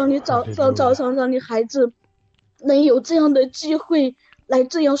主，让你早上让你孩子能有这样的机会来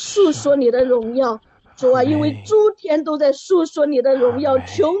这样诉说你的荣耀。主啊，因为诸天都在诉说你的荣耀，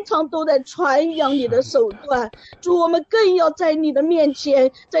穹苍都在传扬你的手段。主，我们更要在你的面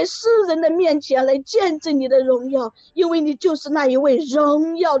前，在世人的面前来见证你的荣耀，因为你就是那一位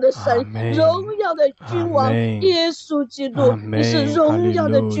荣耀的神，荣耀的君王耶稣基督。你是荣耀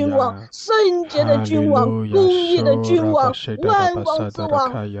的君王，圣洁的君王，公义的君王，万王之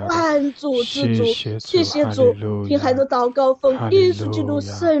王，万主之主。谢谢主，听孩子祷告，奉耶稣基督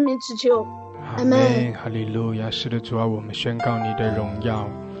圣名祈求。阿们，哈利路亚！是的，主啊，我们宣告你的荣耀。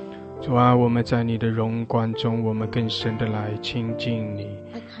主啊，我们在你的荣光中，我们更深的来亲近你，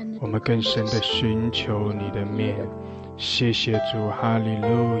我们更深的寻求你的面。谢谢主，哈利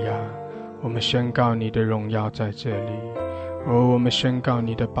路亚！我们宣告你的荣耀在这里，我们宣告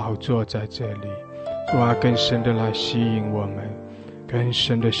你的宝座在这里。主啊，更深的来吸引我们，更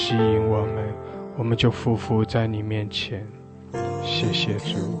深的吸引我们，我们就匍匐在你面前。谢谢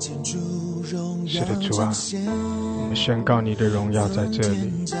主。是的，主啊，我们宣告你的荣耀在这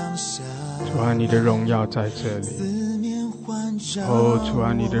里。主啊，你的荣耀在这里。主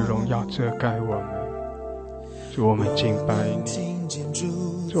啊，你的荣耀遮盖我们。主，我们敬拜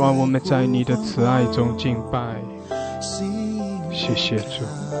你。主啊，我们在你的慈爱中敬拜。谢谢主，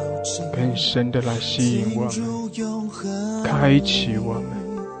更深的来吸引我们，开启我们。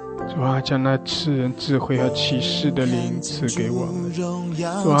主啊，将那赐人智慧和启示的灵赐给我们。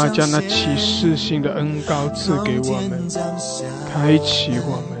主啊，将那启示性的恩膏赐给我们，开启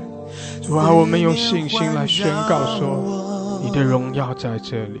我们。主啊，我们用信心来宣告说，你的荣耀在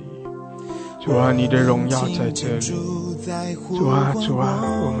这里。主啊，你的荣耀在这里。主啊，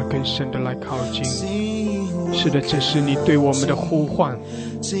我们更深的来靠近你。是的，这是你对我们的呼唤，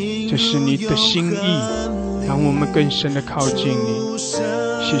这是你的心意，让我们更深的靠近你。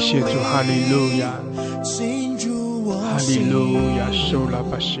谢谢主，哈利路亚，哈利路亚，收拉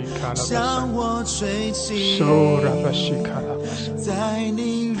巴西卡拉巴萨，收拉巴西卡拉巴萨，哈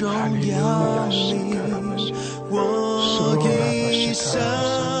利路亚，西卡拉巴萨，收拉巴西卡拉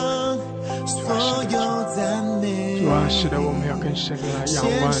巴萨。主啊，是的，我们要更深的来仰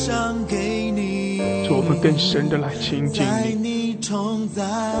望你，主，我们更深的来亲近你。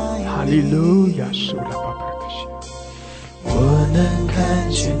哈利路亚，收拉巴巴克西。我能看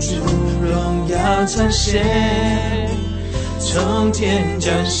见主荣耀彰显，从天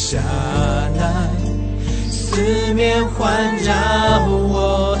降下来，四面环绕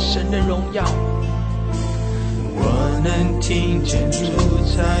我，神的荣耀。我能听见主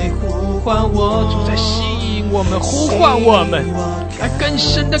在呼唤我，主在吸引我们，呼唤我们，来更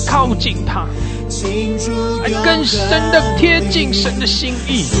深的靠近他，来更深的贴近神的心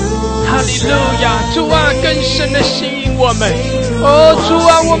意。哈利路亚！主啊，更深的吸引我们。主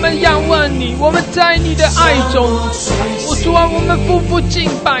啊，我们仰望你，我们在你的爱中。主啊，我们匍匐敬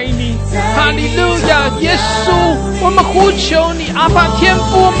拜你。哈利路亚！耶稣，我们呼求你，阿爸天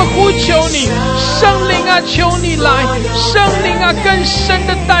父，我们呼求你，圣灵啊，求你来，圣灵啊，更深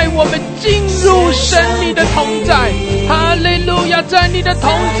的带我们进入神你的同在。哈利路亚！在你的同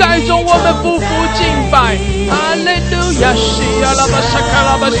在中，我们匍匐敬拜。哈利路亚！西呀拉巴沙卡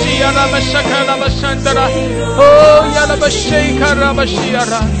拉巴西呀拉巴沙卡拉巴山达拉，呀拉巴西卡拉巴西呀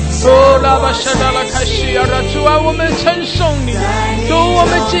拉，拉巴沙达拉卡西呀拉。主啊，我们称颂你，主，我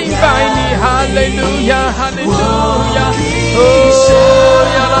们敬拜你。哈利路亚，哈利路亚，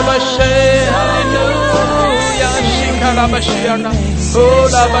呀拉巴西。拉巴西亚拉，哦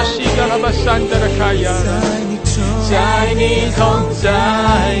拉巴西达拉巴山达拉卡亚拉，在你同在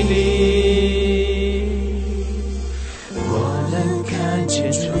里，我能看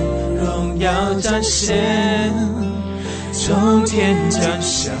见主荣耀展现，从天降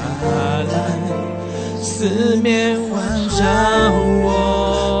下来，四面环绕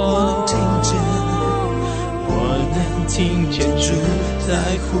我，我能听见主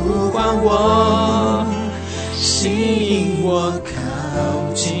在呼唤我，吸引我靠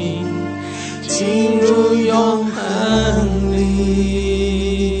近，进入永恒里。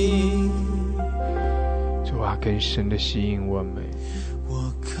主啊，更深的吸引我们。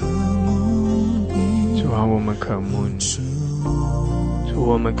主啊，我们渴慕你。主，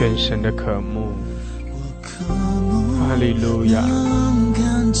我们更深的渴慕。哈利路亚！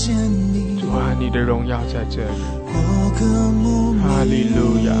主啊，你的荣耀在这里。哈利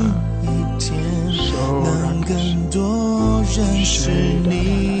路亚！让更多认识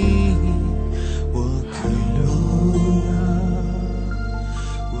你，我渴慕，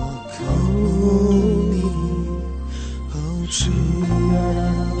我渴慕你，哦主。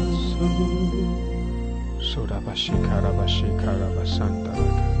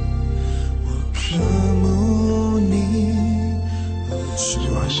我渴慕你，主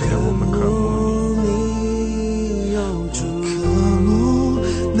啊，是的，我们渴慕你，我渴慕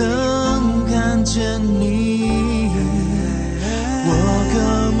能看见你，我渴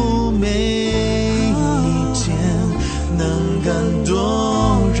慕每一天能更多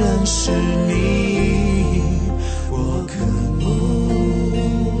认识你，我渴慕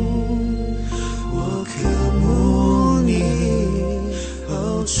你，哦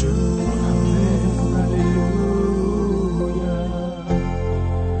主。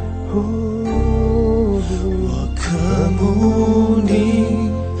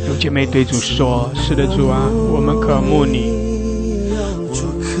有姐妹对主说：是的，主啊，我们渴慕你。主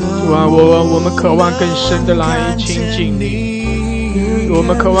啊，我们渴望更深的来亲近你，我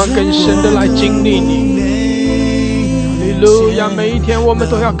们渴望更深的来经历你。哈利路亚！每一天我们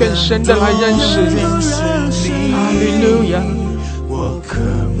都要更深的来认识你。哈利路亚！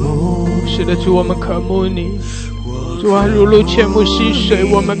是的，主，我们渴慕你。主啊，如切慕溪水，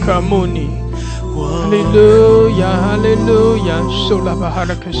我们渴慕你。哈利路亚，哈利路亚，苏拉巴哈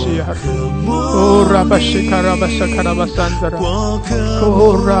拉克西亚，哦拉巴西卡拉巴萨卡拉巴桑德拉，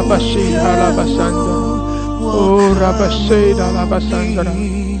哦拉巴西卡拉巴桑德拉，哦拉巴西达拉巴桑德拉，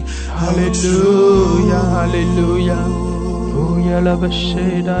哈利路亚，哈利路亚，哦呀拉巴西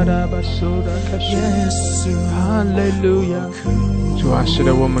达拉巴苏拉卡西，哈利路亚，主啊，是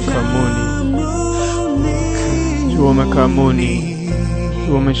的，我们渴慕你，主，我们渴慕你。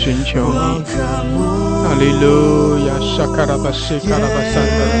我们寻求你，哈利路亚，沙卡拉巴西卡拉巴桑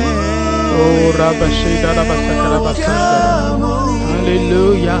德拉，哦拉巴西达拉巴萨卡拉巴桑德拉，哈利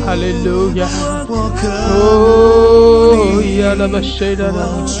路亚，哈利路亚，哦呀拉巴西达拉，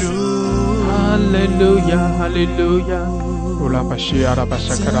哈利路亚，哈利路亚，哦拉巴西阿拉巴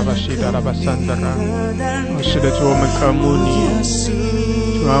萨卡拉巴西达拉巴桑德拉，哦是的，主，我们渴慕你，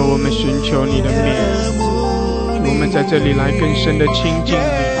主啊，我们寻求你的面。我们在这里来更深的亲近你，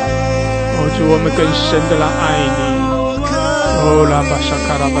哦主，我们更深的来爱你，哦拉巴沙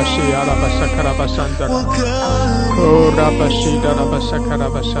卡拉巴西阿拉巴萨卡拉巴桑德拉，哦拉巴西达拉巴萨卡拉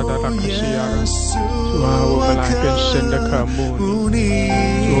巴萨达拉卡西亚拉，主啊，我们来更深的渴慕你，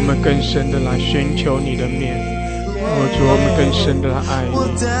主，我们更深的来寻求你的面，哦主，我们更深的来爱你，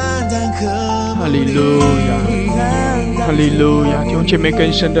哈利路亚，哈利路亚，弟兄姐妹，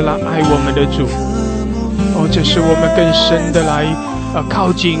更深的来爱我们的主。哦，这是我们更深的来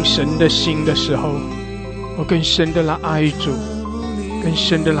靠近神的心的时候，我更深的来爱主，更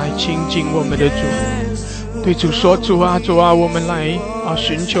深的来亲近我们的主。对主说：主啊，主啊，我们来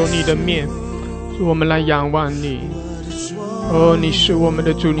寻求你的面，主，我们来仰望你。哦，你是我们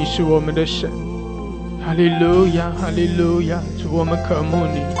的主，你是我们的神。哈利路亚，哈利路亚，主，我们渴慕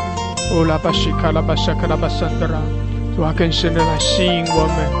你。哦，拉巴西卡拉巴沙卡拉巴桑德拉，主啊，更深的来吸引我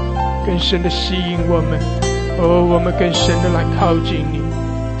们。更深的吸引我们，哦，我们更深的来靠近你，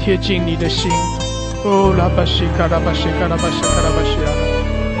贴近你的心，哦，拉巴西卡拉巴西卡拉巴西卡拉巴西亚拉，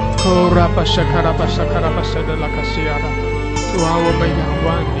哦，拉巴西卡拉巴西卡拉巴西的拉卡西亚拉，主啊，我们仰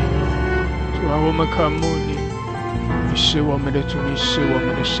望你，主啊，我们渴慕你，你是我们的主，你是我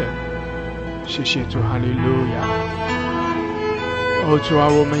们的神，谢谢主，哈利路亚。哦，主啊，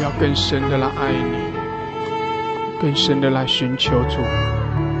我们要更深的来爱你，更深的来寻求主。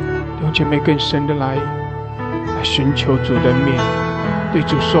弟兄姐妹，更深的来寻求主的面，对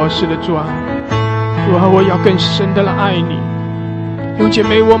主说：是的，主啊，主啊，我要更深的来爱你。弟兄姐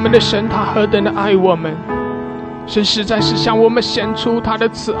妹，我们的神他何等的爱我们，神实在是向我们显出他的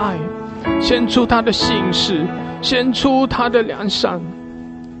慈爱，显出他的信实，显出他的良善。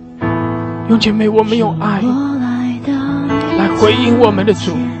弟兄姐妹，我们用爱来回应我们的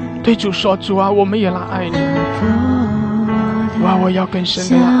主，对主说：主啊，我们也来爱你。哇，我要更深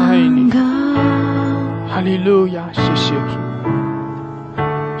的来爱你。哈利路亚，谢谢主，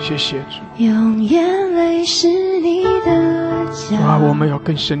谢谢主。用眼泪是你的家，哇，我们要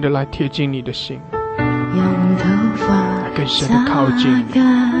更深的来贴近你的心，用头发来更深的靠近你。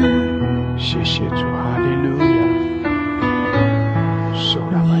谢谢主，哈利路亚。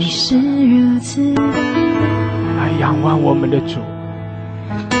你是如此来仰望我们的主，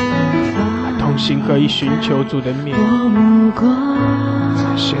来同心合意寻求主的面。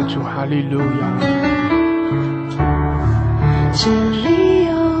谢主，哈利路亚。这里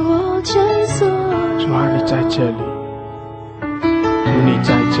有我真所有，主啊，你在这里，主你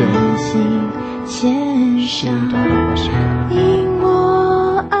在这里，献上，因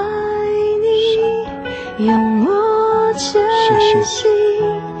我爱你，用我全心，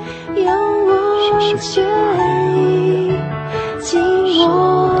用我全意，尽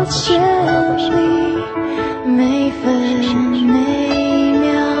我全力，每分每秒，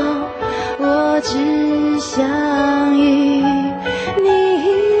我只想与你一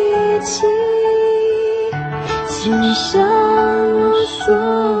起，献上我所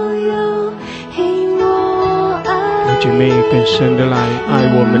有，因我爱你，姐妹更深的来爱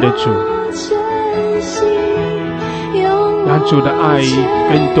我们的主，让主的爱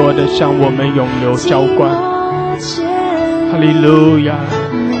更多的向我们涌流浇灌。哈利路亚！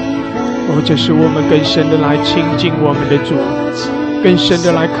这是我们更深的来亲近我们的主，更深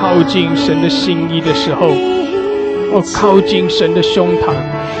的来靠近神的心意的时候，靠近神的胸膛，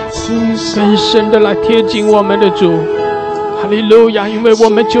更深的来贴近我们的主。哈利路亚！因为我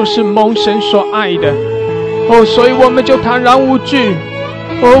们就是蒙神所爱的，所以我们就坦然无惧，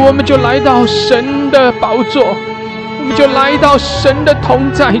我们就来到神的宝座，我们就来到神的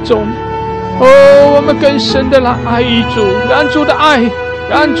同在中。我们更深的来爱主，让主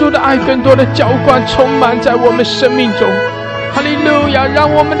的爱更多的浇灌充满在我们生命中。哈利路亚！让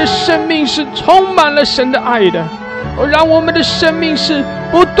我们的生命是充满了神的爱的，让我们的生命是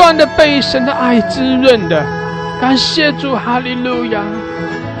不断的被神的爱滋润的。感谢主，哈利路亚，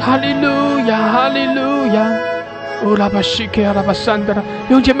哈利路亚，哈利路亚。弟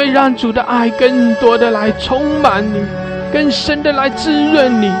兄姐妹，让主的爱更多的来充满你，更深的来滋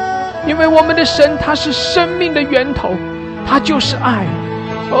润你，因为我们的神他是生命的源头，他就是爱。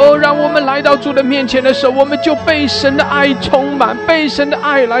让我们来到主的面前的时候，我们就被神的爱充满，被神的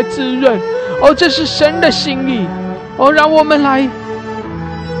爱来滋润。这是神的心意。让我们来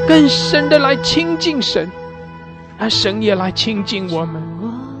更深的来亲近神，让神也来亲近我们。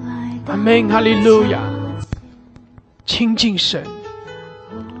阿们，哈利路亚。亲近神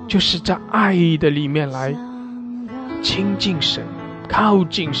就是在爱的里面来亲近神，靠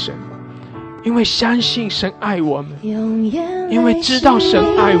近神，因为相信神爱我们，因为知道神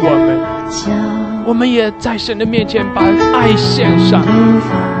爱我们，我们也在神的面前把爱献上，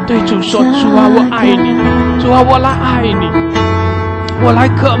对主说：主啊，我爱你，主啊，我来爱你，我来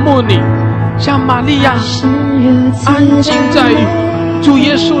渴慕你，像玛利亚安静在主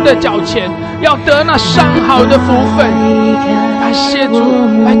耶稣的脚前，要得那上好的福分。感谢主，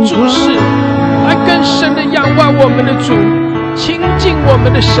来注视，来更深的仰望我们的主，亲近我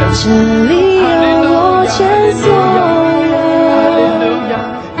们的神。哈利路亚，哈利路亚，哈利路亚。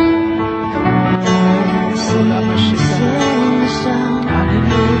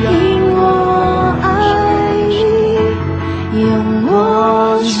因我爱你，用我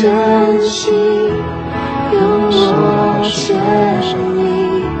全心，用我全意，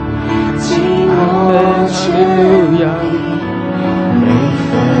尽我全力，每分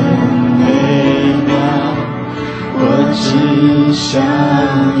每秒，我只想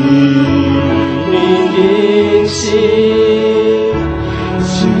与你一起，献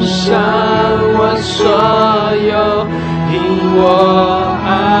上我所有，因我爱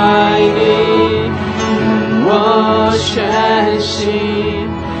你，用我全心，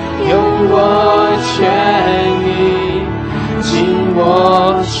用我全意，尽我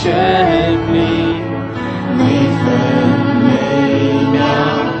全力，每分每秒，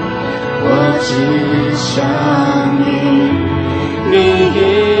我只想与你一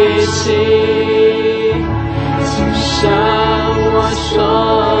起，献上我所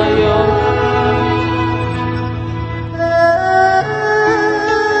有。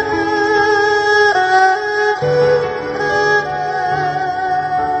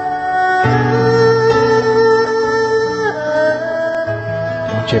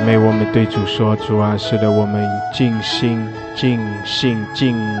姐妹，我们对主说：主啊，是的，我们尽心、尽性、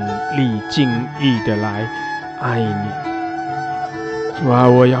尽力、尽意的来爱你。主啊，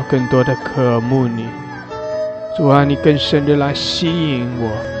我要更多的渴慕你。主啊，你更深的来吸引我，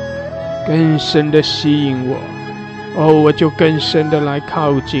更深的吸引我。我就更深的来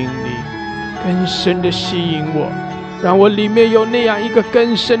靠近你，更深的吸引我，让我里面有那样一个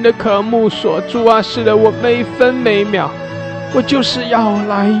更深的渴慕所。主啊，是的，我每分每秒我就是要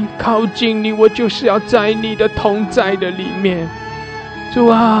来靠近你，我就是要在你的同在的里面。主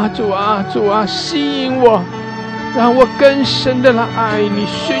啊，主啊，主啊，吸引我，让我更深的来爱你，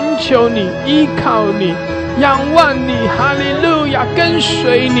寻求你，依靠你，仰望你。哈利路亚，跟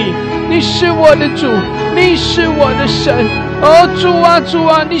随你，你是我的主，你是我的神。主啊，主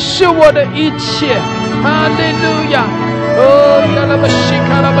啊，你是我的一切。哈利路亚。亚拉巴西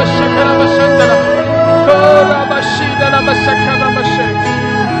卡拉巴沙卡拉巴山德拉，拉巴西德拉巴沙卡拉巴什，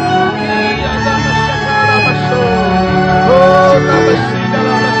亚拉巴沙卡拉巴索，拉巴西德拉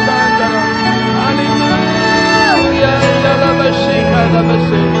巴山德拉，哈利路亚，亚拉巴西卡拉巴什，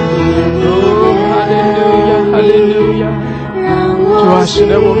哈利路亚，哈利路亚。主啊，使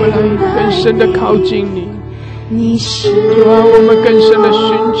得我们来更深的靠近你。主啊，我们更深的寻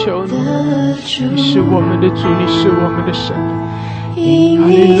求你，你是我们的主，你是我们的神。哈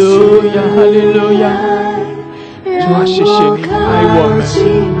利路亚，哈利路亚。主啊，谢谢你爱我们。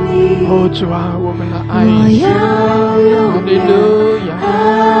主啊，我们来爱你。哈利路亚，哈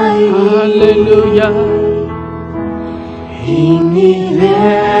利路亚。因你怜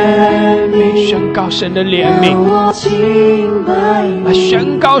悯，宣告神的怜悯，来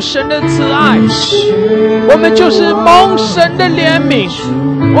宣告神的慈爱。我们就是蒙神的怜悯，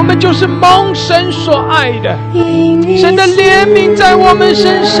我们就是蒙神所爱的。神的怜悯在我们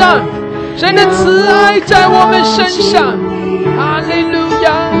身上，神的慈爱在我们身上。哈利路亚！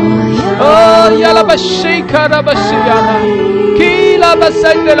亚拉巴西卡拉巴西亚拉，基拉巴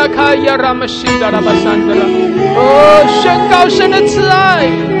山德拉卡亚拉马西达拉巴山德拉。宣告神的慈爱，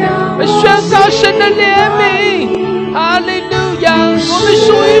宣告神的怜悯。哈利路亚！我们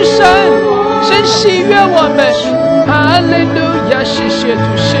属于神，神喜悦我们。哈利路亚！谢谢主，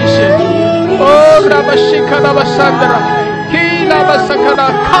谢谢主。拉巴西卡拉巴山德拉。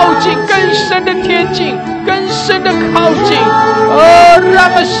靠近更深的贴近，更深的靠近。拉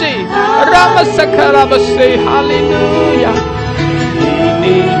玛西，拉玛萨卡拉玛西，哈利路亚！你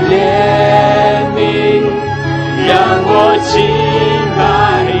怜悯，让我敬拜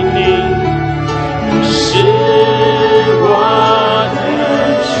你，你是我的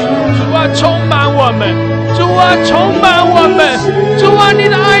主。主啊，充满我们，主啊，充满我们，主啊，你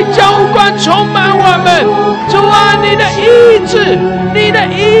的爱浇灌充满我们。主啊，你的医治，你的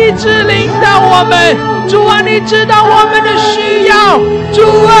医治领导我们。主啊，你知道我们的需要。主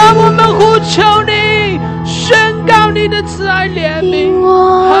啊，我们呼求你，宣告你的慈爱怜悯。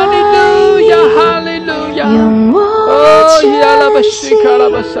哈利路亚，哈利路亚。亚拉巴西卡拉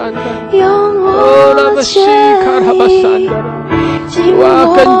巴山德，拉巴西卡拉巴山德。主啊，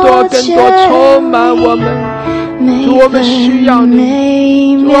更多更多充满我们。主，我们需要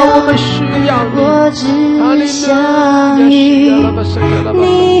你。主啊，我们需要你。哈利路亚，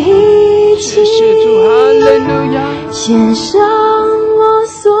谢谢主，哈利路亚。献上我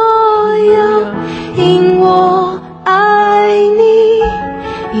所有，因我爱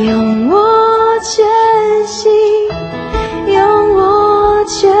你，用我全心，用我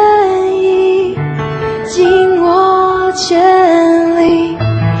全意，尽我全力，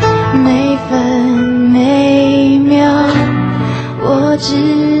每分每秒，我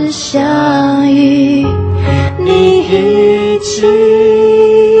只想与你一起，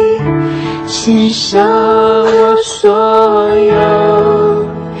献上我所有，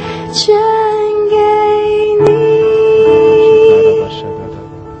全给你。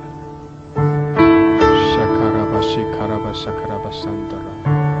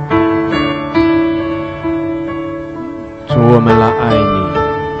主，我们来爱你。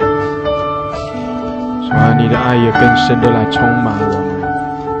主啊，你的爱也更深的来充满我们。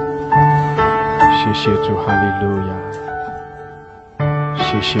谢谢主，哈利路亚。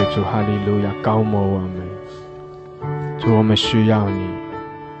谢谢主，哈利路亚，高摩我们。主，我们需要你，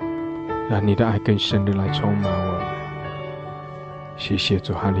让你的爱更深的来充满我们。谢谢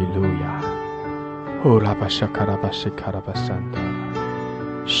主，哈利路亚。拉巴沙卡拉巴西卡拉巴山达拉，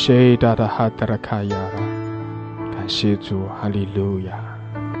谢达达哈达拉卡亚拉。感谢主，哈利路亚。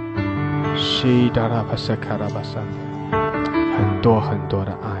西达拉巴萨卡拉巴山，很多很多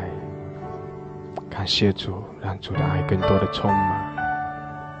的爱。感谢主，让主的爱更多的充满，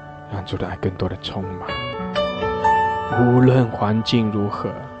让主的爱更多的充满。无论环境如何，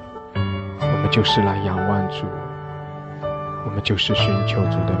我们就是来仰望主，我们就是寻求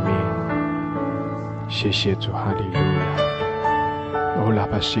主的面。谢谢主，哈利路亚。哦拉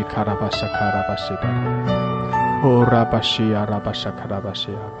巴西卡拉巴萨卡拉巴西达，哦拉巴西亚拉巴萨卡拉巴西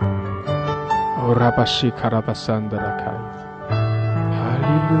亚，哦拉巴西卡拉巴桑德拉开，哈利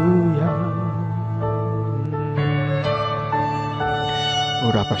路亚。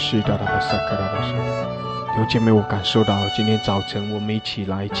哦拉巴西达拉巴萨卡拉巴西达。弟兄姐妹，我感受到今天早晨我们一起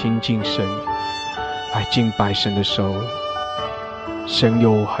来亲近神，来敬拜神的时候，神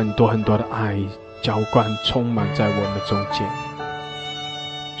有很多很多的爱浇灌充满在我们中间。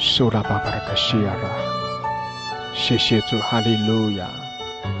苏拉巴巴拉卡西亚拉，谢谢主，哈利路亚。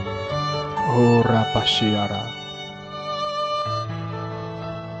哦拉巴西亚拉，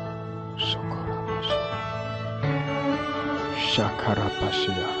苏库拉巴西亚，沙卡拉巴西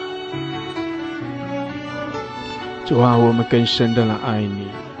亚拉。主啊，我们更深的来爱你。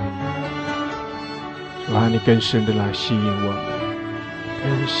主啊，你更深的来吸引我们，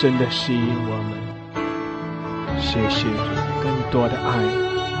更深的吸引我们。谢谢主，更多的爱。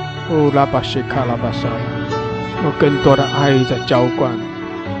哦，拉巴西卡拉巴沙，有更多的爱在浇灌。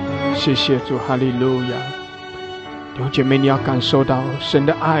谢谢主，哈利路亚。弟兄姐妹，你要感受到神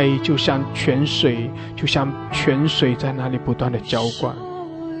的爱就像泉水，就像泉水在那里不断的浇灌。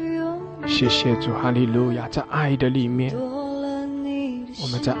谢谢主，哈利路亚。在爱的里面，我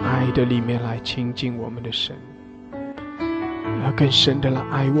们在爱的里面来亲近我们的神，要更深的来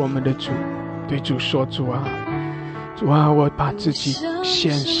爱我们的主。对主说，主啊，主啊，我把自己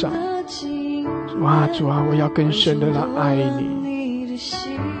献上。主啊，主啊，我要更深的来爱你，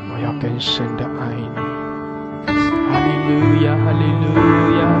我要更深的爱你。哈利路亚，哈利路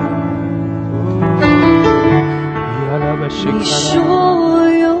亚。你说我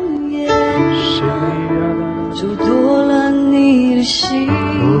永远就夺了你的心，很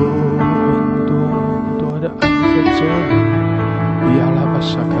多的爱在这里。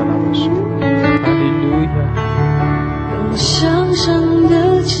哈利路亚。用向上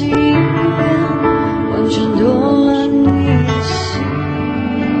的情感完全夺了你的心。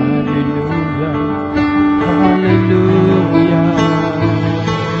哈利路亚，哈利路亚。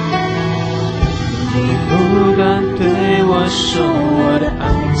你不断对我说，我的爱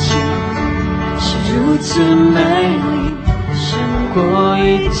情是如此美丽，胜过一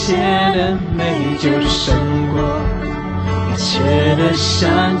切的美，就胜过一切的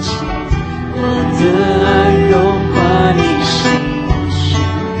香气。我的爱融化你心绪，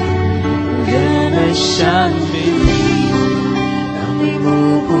原来像比让你目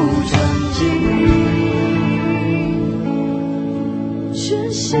不转睛，全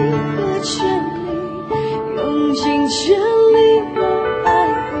心和全力，用尽全力来爱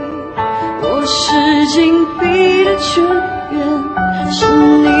你。我是紧闭的泉源，是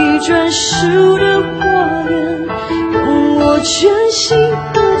你专属的花园，用我全心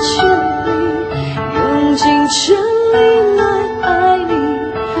和全力，用尽全力来爱你。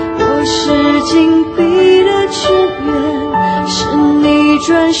我是紧闭的泉源，是你专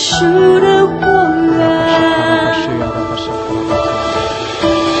属的花园。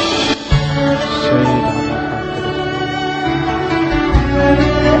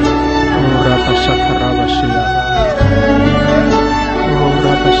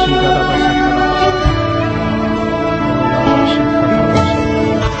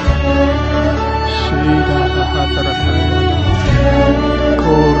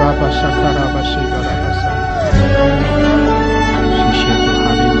谢谢主，哈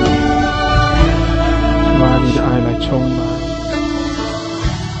利路亚。主啊，你的爱来充满，主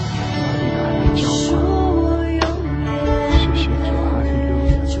啊，你的爱来浇灌。谢谢主，哈利路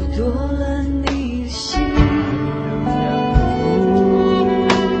亚。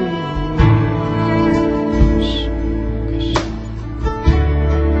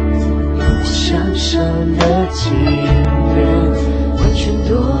向上的情恋完全夺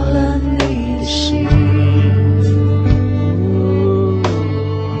了你的心。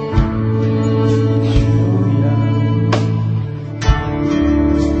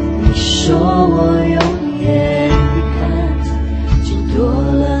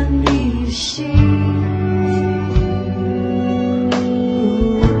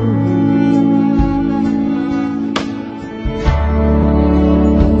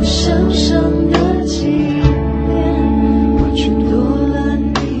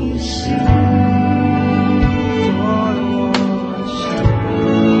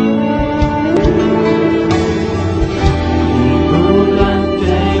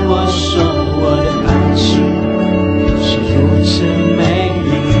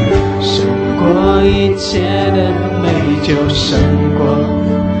就胜过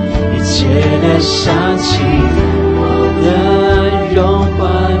一切的伤情。我的荣华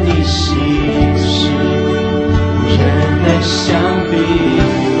你心事，无人能相比，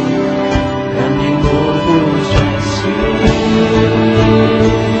让你目不转睛。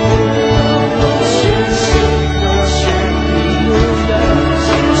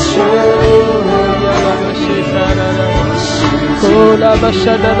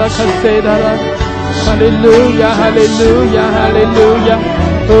Hallelujah, hallelujah, hallelujah.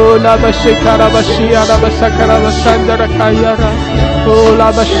 Oh, la bashikara bashia, la basakara basandra kayara. Oh,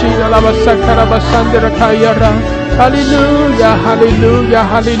 la bashira, la basakara basandra kayara. Hallelujah, hallelujah,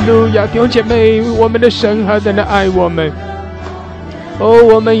 hallelujah. 弟兄姐妹，我们的神何等的爱我们！哦，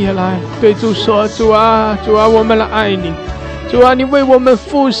我们也来对主说：主啊，主啊，我们来爱你。主啊，你为我们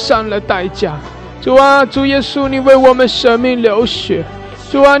付上了代价。主啊，主耶稣，你为我们舍命流血。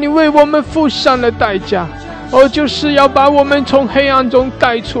主啊，你为我们付上了代价。哦，就是要把我们从黑暗中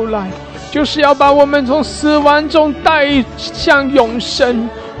带出来，就是要把我们从死亡中带向永生。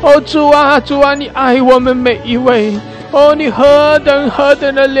哦，主啊，主啊，你爱我们每一位。哦，你何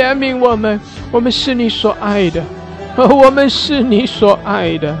等的怜悯我们，我们是你所爱的。哦，我们是你所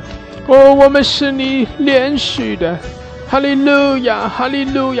爱的。哦，我们是你怜恤的。哈利路亚，哈利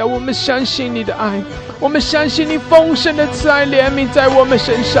路亚！我们相信你的爱，我们相信你丰盛的慈爱怜悯在我们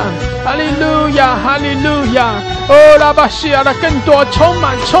身上。哈利路亚，哈利路亚！哦，拉巴西亚的更多充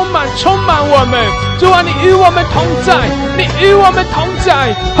满我们。主啊，你与我们同在，你与我们同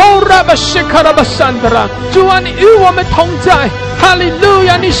在。哦，拉巴西卡拉巴桑德拉，主啊，你与我们同在。哈利路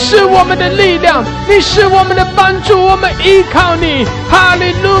亚！你是我们的力量，你是我们的帮助，我们依靠你。哈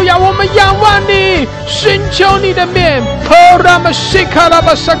利路亚！我们仰望你，寻求你的面。哦，拉巴西卡拉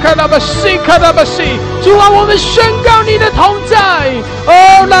巴萨卡拉巴西卡拉巴西，主啊，我们宣告你的同在。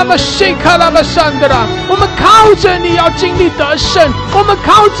哦，拉巴西卡拉巴桑德拉，我们靠着你要经历得胜，我们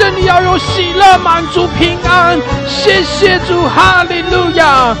靠着你要有喜乐、满足、平安。谢谢主，哈利路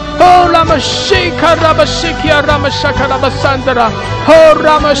亚！哦，拉巴西卡拉巴西卡拉巴萨卡拉巴桑德拉。Oh,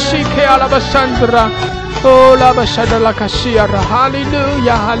 Ramashike Alabasandra. Oh, Labashada la Kashiara.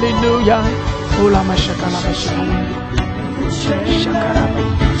 Hallelujah, hallelujah. Oh, Lamashaka Labashaka. Shakaraba.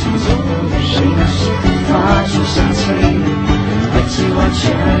 发出响起，爱情完全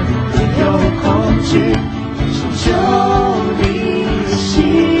没有恐惧，就你心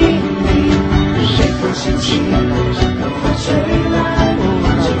里，谁风兴起，冷风吹来，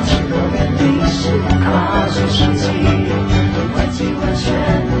就经过的历史，发出响起。完全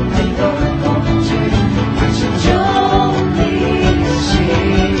没有恐惧，就你心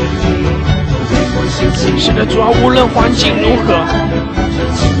里。是的，主啊，无论环境如何，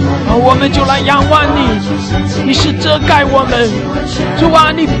我们就来仰望你。你是遮盖我们，主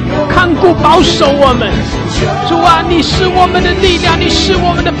啊，你看顾保守我们，主啊，你是我们的力量，你是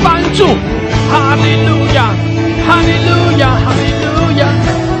我们的帮助。哈利路亚，哈利路亚，哈利路亚。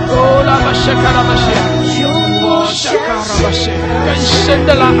哦，拉巴谢卡拉巴谢。更深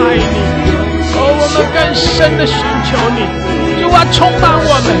的来爱你，哦，我们更深的寻求你，主啊，充满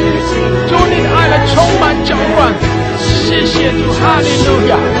我们，主你的爱来充满浇灌，谢谢主，哈利路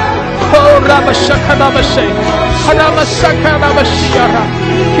亚。哦，拉巴沙卡拉巴谁，哈拉巴沙卡拉巴西亚拉，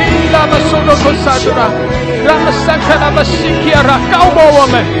基拉巴索罗科萨杜拉，拉巴沙卡拉巴西基亚拉，高摩我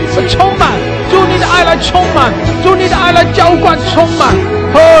们，充满，主你的爱来充满，主你的爱来浇灌，充满。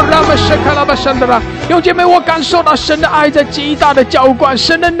哦，拉巴谢卡拉巴山德拉，弟兄姐妹，我感受到神的爱在极大的浇灌，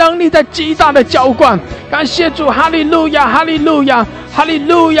神的能力在极大的浇灌。感谢主，哈利路亚，哈利路亚，哈利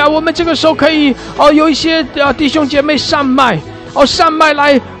路亚！我们这个时候可以有一些弟兄姐妹上麦，上麦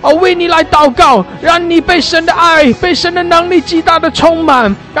来为你来祷告，让你被神的爱、被神的能力极大的充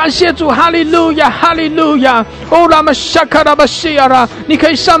满。感谢主，哈利路亚，哈利路亚！哦，拉玛夏卡拉巴西亚拉，你可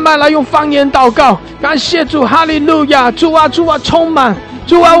以上麦来用方言祷告。感谢主，哈利路亚！主啊，主啊，充满！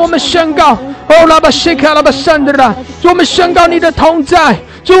主啊，我们宣告，哦，拉巴西卡拉巴山德拉，主，我们宣告你的同在。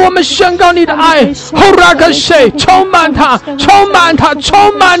主，我们宣告你的爱，吼拉克谁充满他，充满他，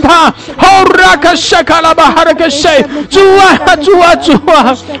充满他，吼拉克沙卡拉巴哈拉克谁，主啊，主啊，主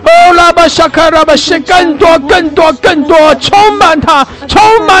啊，哦拉巴沙卡拉巴谁更多，更多，更多，充满他，充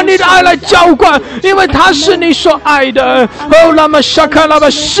满你的爱来浇灌，因为他是你所爱的。哦拉巴沙卡拉巴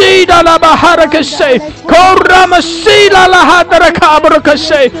西达拉巴哈拉克谁，哦拉巴西拉拉哈达拉卡布拉克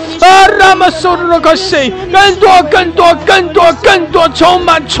谁，啊拉巴苏拉克谁，更多，更多，更多，更多，充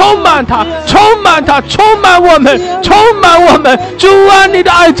满。充满他，充满他，充满我们，充满我们。主啊，你的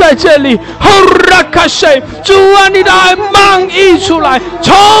爱在这里，主啊，你的爱满溢出来，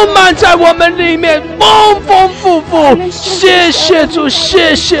充满在我们里面，丰丰富富。谢谢主，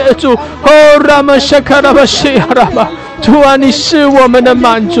谢谢主。哦，拉玛夏卡拉巴西亚拉巴，主啊，你是我们的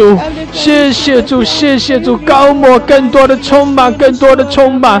满足。谢谢主，谢谢主，高摩更多的充满，更多的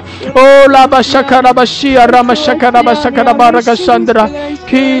充满。哦，拉巴沙卡拉巴西亚拉玛沙卡拉巴沙卡拉巴拉卡桑德拉，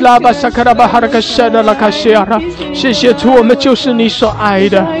基拉巴沙卡拉巴哈拉卡沙德拉卡西亚拉。谢谢主，我们就是你所爱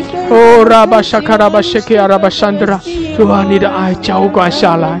的。哦，拉巴沙卡拉巴西亚拉巴桑德拉，主啊，你的爱浇灌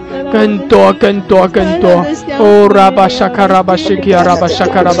下来，更多，更多，更多。哦，拉巴沙卡拉巴西亚拉巴沙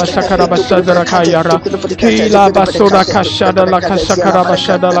卡拉巴沙卡拉巴桑德拉卡亚拉，基拉巴苏拉卡沙德拉卡沙卡拉巴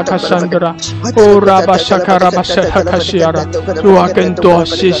沙德拉卡桑德拉。哦，拉巴沙卡拉巴沙塔卡西亚拉，主啊，更多，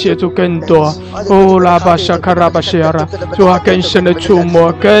谢谢主，更多。哦，拉巴沙卡拉巴西亚拉，主啊，更深的触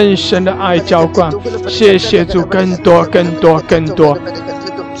摸，更深的爱浇灌，谢谢主，更多，更多，更多。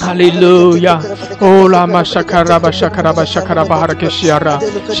哈利路亚！哦，拉玛沙卡拉巴沙卡拉巴沙卡拉巴哈拉克西亚拉，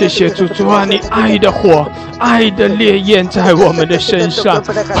谢谢主，主啊，你爱的火，爱的烈焰在我们的身上，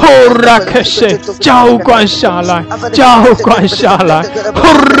哦，拉克西浇灌下来，浇灌下来，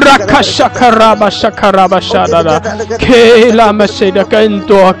哦，拉卡沙卡拉巴沙卡拉巴沙拉拉，给拉玛西的更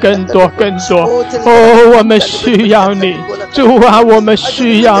多，更多，更多。哦，我们需要你，主啊，我们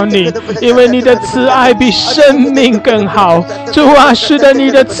需要你，因为你的慈爱比生命更好。主啊，是的，你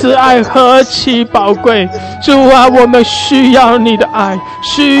的慈爱何其宝贵！主啊，我们需要你的爱，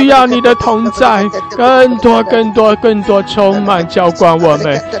需要你的同在，更多，更多，更多，充满浇灌我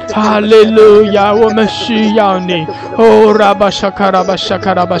们。哈利路亚！我们需要你。哦，拉巴沙卡拉巴沙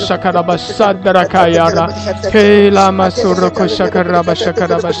卡拉巴沙卡拉巴萨德拉卡亚拉，嘿拉玛苏罗库沙卡拉巴沙卡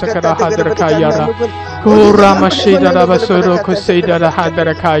拉巴沙卡拉哈德拉卡亚拉，哦拉玛西达拉巴苏罗库西达拉哈德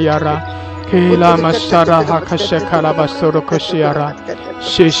拉卡亚拉。嘿拉玛沙拉哈卡谢卡拉巴苏罗库西亚拉，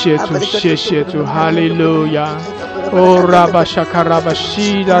谢谢主，谢谢主，哈利路亚！哦，拉巴沙卡拉巴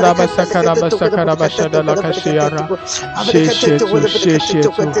西达拉巴萨卡拉巴萨卡拉巴沙达拉卡西亚拉，谢谢主，谢谢主，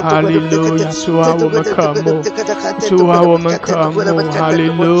哈利路亚！主啊，我们渴慕，主啊，我们渴慕，哈利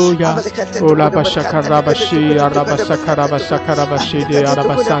路亚！哦，拉巴沙卡拉巴西亚拉巴萨卡拉巴萨卡拉巴西的亚拉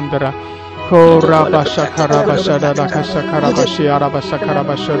巴桑德拉。哦，拉巴沙卡拉巴沙达拉卡萨卡拉巴西亚拉巴萨卡拉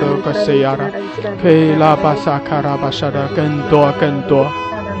巴沙德卡西亚拉，嘿拉巴萨卡拉巴沙达更多，更多。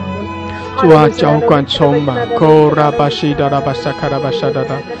主啊，浇灌充满，哦，拉巴西达拉巴萨卡拉巴沙达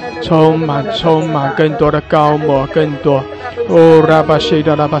拉，充满，充满，更多的高摩，更多。哦，拉巴西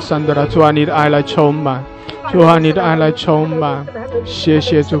达拉巴桑德拉，主啊，你的爱来充满。主啊，你的爱来充满，谢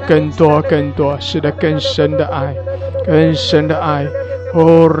谢主，更多，更多，是的，更深的爱，更深的爱。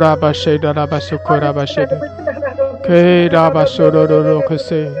哦，拉巴西达拉巴苏库拉巴西的，给拉巴苏罗罗罗克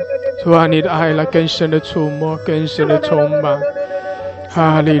西，主啊，你的爱来更深的触摸，更深的充满。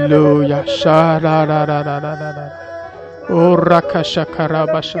哈利路亚，沙啦啦啦啦啦啦啦，哦，拉卡沙卡拉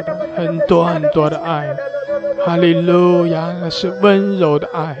巴沙的，很多很多的爱。哈利路亚，那是温柔的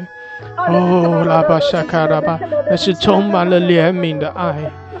爱。哦，拉巴沙卡拉巴，那是充满了怜悯的爱。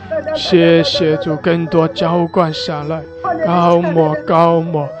谢谢主，更多浇灌下来，高摩，高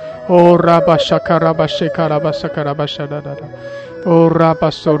摩。哦，拉巴沙卡拉巴西卡拉巴沙卡拉巴沙达达达。哦，拉巴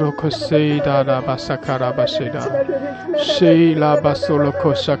苏罗库西达拉巴沙卡拉巴西达，西拉巴苏罗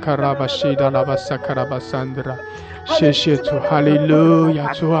库沙卡拉巴西达拉巴沙卡拉巴桑德拉。谢谢主，哈利路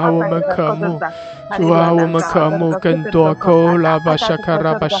亚！主啊，我们渴慕，主啊，我们渴慕更多。口拉巴沙卡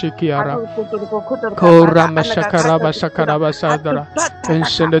拉巴西基亚拉，口拉巴沙卡拉巴沙卡拉巴萨德拉，更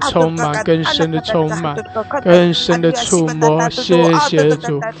深的充满，更深的充满，更深的触摸。谢谢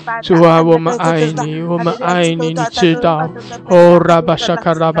主，主啊，我们爱你，我们爱你，你知道。哦，拉巴沙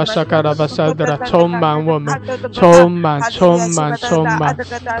卡拉巴沙卡拉巴萨德拉，充满我们，充满，充满，充满。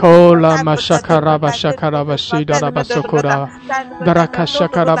口拉巴沙卡拉巴沙卡拉巴西达拉。Basokura,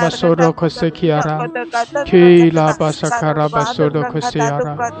 Darakashakara Basoro Kosekiara, Kila Basakara Basoro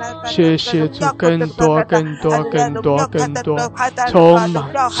Kosiara, 谢谢主，更多，更多，更多，更多，充满，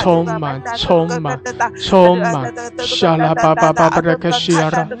充满，充满，充满，Shala Baba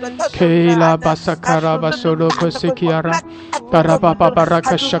Barakashiara, Kila Basakara Basoro Kosekiara, Darababa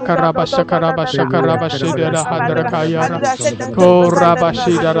Barakashakara Basakara Basakara Bashidara Hadrakayara,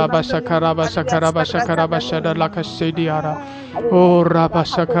 Korabashidara Basakara Basakara Basakara Bashadara Sediara, oh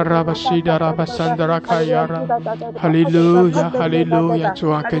Rabasaka Rabashida Rabasandra Kayara, Hallelujah, Hallelujah,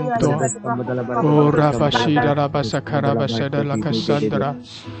 Tuakento, oh Rabashida Rabasaka Rabashada Lakasandra,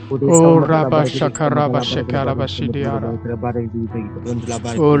 oh Rabashaka Rabashaka Rabashidiara,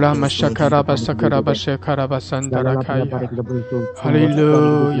 oh Lamashaka Rabasaka Rabashaka Rabasandra Kayara,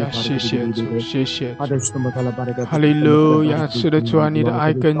 Hallelujah, 谢谢主，谢谢主，Hallelujah， 是的主啊，你的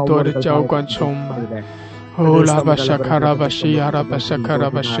爱更多的浇灌充满。哦，拉巴沙卡拉巴西亚拉巴沙卡拉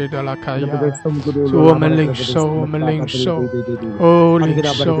巴西的拉卡亚，主我们领受，我们领受，哦，领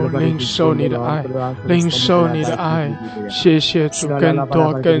受，领受你的爱，领受你的爱，谢谢主，更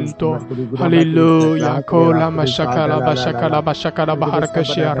多更多，哈利路亚，科拉玛沙卡拉巴沙卡拉巴沙卡拉巴哈拉卡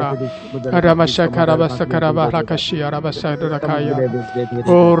西亚拉，哈拉玛沙卡拉巴沙卡拉巴哈拉卡西亚拉巴沙的拉卡亚，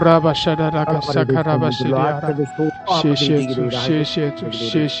哦，拉巴沙的拉卡沙卡拉巴西亚拉，谢谢主，谢谢主，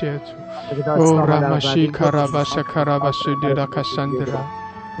谢谢主。哦，拉玛西卡拉巴沙卡拉巴西的拉卡山德拉，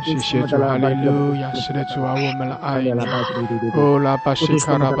谢谢主，哈利路亚，是的主啊，我们来爱你。哦，拉巴西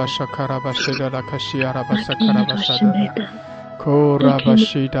卡拉巴沙卡拉巴西的拉卡西亚拉巴沙卡拉巴沙德拉，哦，拉巴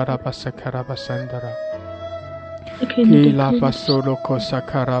西的拉巴沙卡拉巴山德拉，基拉巴索罗科沙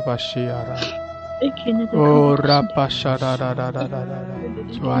卡拉巴西亚拉，哦，拉巴沙哒哒哒哒哒哒，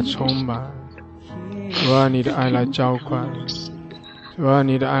主啊，充满，主啊，你的爱来浇灌。主啊，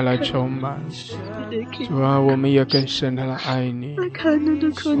你的爱来充满，主啊，我们也更深的来爱你，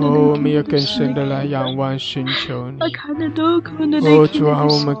哦，我们也更深的来仰望寻求你，哦，主啊，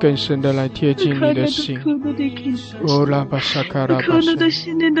我们更深的来贴近你的心，哦，拉巴沙卡拉巴沙，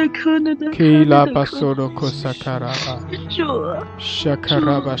基拉巴索罗科萨卡拉巴，沙卡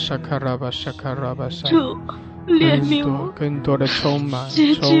拉巴沙卡拉巴沙卡拉巴沙，更多的充满，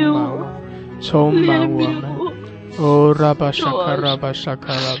充满我们。哦，拉巴沙卡拉巴沙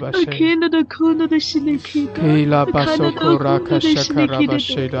卡拉巴西，基拉巴索库拉卡沙卡拉巴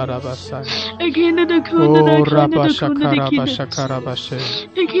西达拉巴萨，哦，拉巴沙卡拉巴沙卡拉巴西，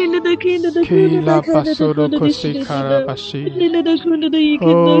基拉巴索罗库西卡拉巴西，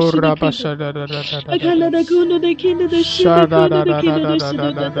哦，拉巴沙达达达达达，沙达达达达达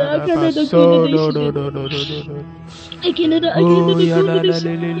达达达巴索罗罗罗罗罗罗。哦呀啦啦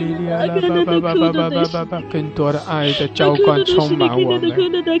哩哩哩呀啦吧吧吧吧吧吧吧，更多的爱的浇灌充满我们。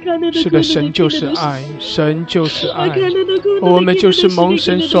是的，神就是爱，神就是爱，我们就是蒙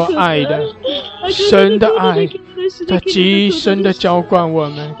神所爱的。神的爱在极深的浇灌我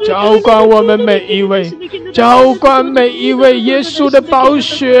们，浇灌我们每一位，浇灌每一位耶稣的宝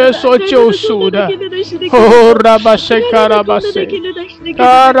血所救赎的。哦，拉巴塞卡拉巴塞，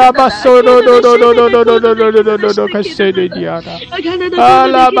卡拉巴索罗罗罗罗罗罗罗罗罗罗罗卡塞的迪亚拉，阿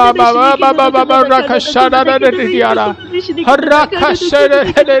拉巴巴巴巴巴巴巴拉卡沙拉的迪亚拉，哈拉卡塞的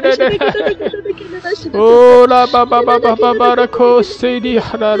的的的，哦，拉巴巴巴巴巴巴拉卡塞迪亚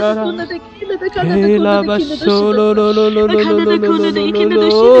拉拉拉。Ela basso lo lo lo lo lo lo lo lo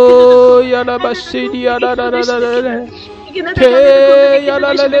lo ya la basidi ya la la la la la te ya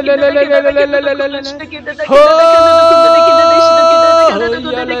la la la la la la la la la oh ya la la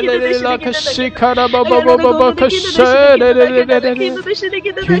la la kashikara ba ba ba ba ba kashe la la la la la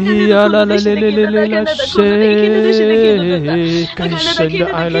ya la la la la la la she 更深的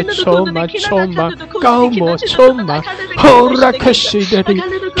爱来充满充满高摩充满 Hora kashida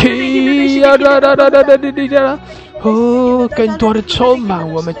ki ya la la la la la la 哦，更多的充满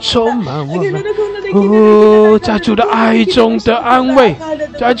我们，充满我们。哦，在主的爱中的安慰，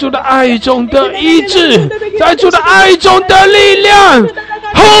在主的爱中的医治，在主的爱中的力量。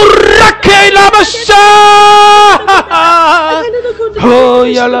哦，拉开拉巴沙，哦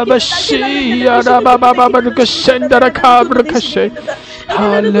呀拉巴西呀拉巴巴巴巴这个神的卡布克谁？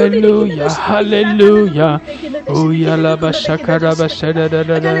哈利路亚，哈利路亚，哦呀拉巴沙卡拉巴沙da da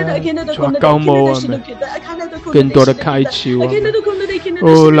da da，主高摩我们。更多的开启我们，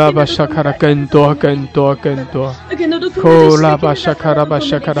哦，拉巴沙卡拉，更多，更多，更多，哦，拉巴沙卡拉巴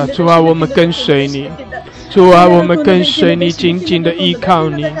沙卡拉，主啊，我们跟随你，主啊，我们跟随你，紧紧的依靠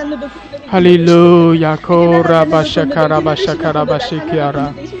你，哈利路亚，哦，拉巴沙卡拉巴沙卡拉巴西基亚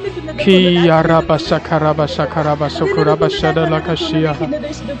拉。Ki araba sakaraba sakaraba sokuraba shadala kashiya，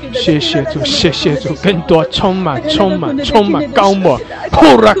 谢谢主，谢谢主，更多充满充满充满高摩，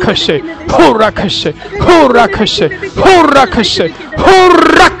呼拉克谁，呼拉克谁，呼拉克谁，呼拉克谁，呼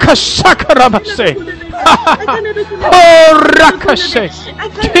拉克萨卡拉巴谁，哈哈哈，呼拉克谁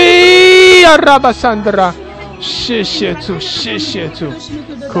 ，Ki araba sandra， 谢谢主，谢谢主，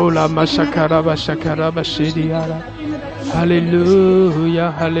库拉玛萨卡拉巴萨卡拉巴西迪亚拉。哈利路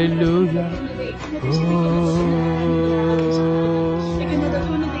亚，哈利路亚，哦，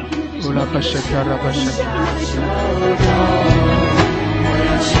乌拉巴沙卡拉巴沙卡，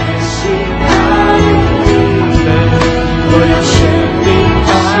我要全力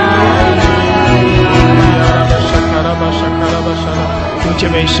爱你，用姐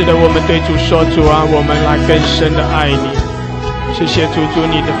妹式的我们对主说：主啊，我们来更深的爱你。谢谢主，主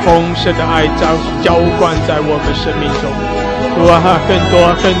你的丰盛的爱浇灌在我们生命中，主啊，更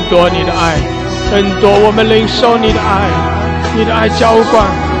多更多你的爱，更多我们领受你的爱，你的爱浇灌，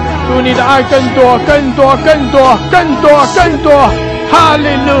主你的爱更多，更多，更多，更多，更多。哈利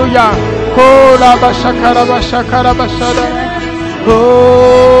路亚！哦，拉巴沙卡拉巴沙卡拉巴沙的，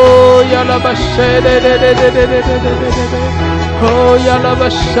哦呀拉巴沙的的的的的的的的的，哦呀拉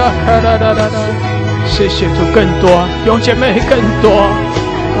巴沙卡拉拉拉拉。谢谢主，更多弟兄姐妹更多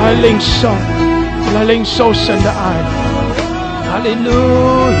来领受，来领受神的爱。哈利路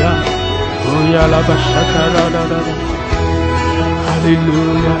亚！哦呀拉巴沙卡拉拉拉拉，哈利路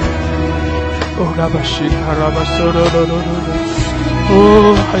亚！哦拉巴西卡拉巴索罗罗罗罗。哦，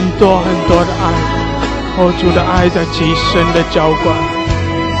很多很多的爱，哦，主的爱在极深的浇灌，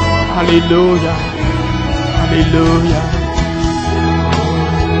哈利路亚，哈利路亚，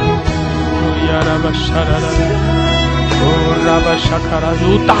哦呀拉巴沙拉拉，哦拉巴沙卡拉，如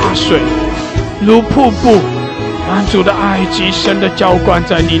大水，如瀑布，让主的爱极深的浇灌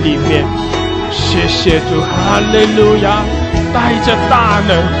在你里面。谢谢主，哈利路亚，带着大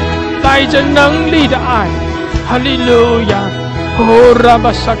能，带着能力的爱，哈利路亚。Oh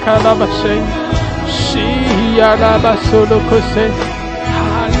Rabashaka Rabashe, Shia Rabasolokose,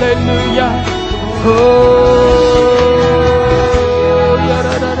 Hallelujah. Oh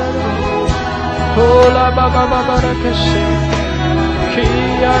Yarada, Oh La Baba Barakashe,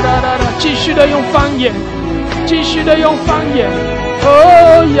 Kiarada， 继续的用方言，继续的用方言。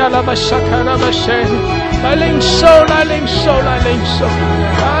Oh Yarabashaka Rabashe， 来领受，来领受，来领受。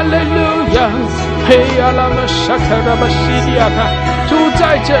Hallelujah。嘿呀拉玛沙卡拉玛西利亚塔，主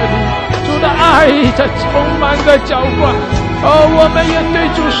在这里，主的爱在充满的浇灌。哦，我们也对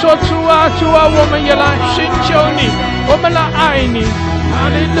主说：主啊，主啊，我们也来寻求你，我们来爱你。哈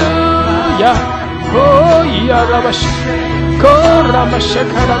利路亚！哦呀拉玛西，哦拉玛沙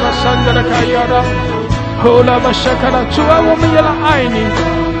卡拉玛山德拉卡亚拉，哦拉玛沙卡拉，主啊，我们也来爱你，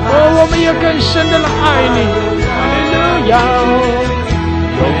哦，我们也更深的来爱你。哈利路亚！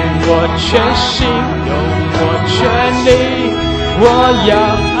用我全心，用我全力，我要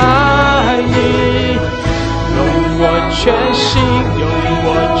爱你。用我全心，用我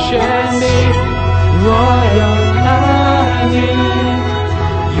全力，我要爱你。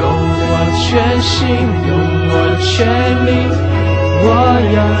用我全心，用我全力，我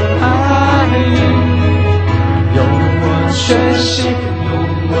要爱你。用我全心，用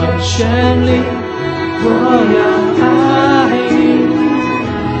我全力，我要爱你。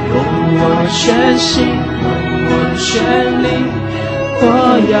用我全心，用我全力，我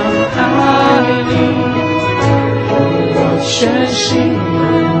要爱你。用我全心，用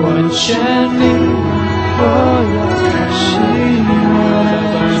我全力，我要爱你。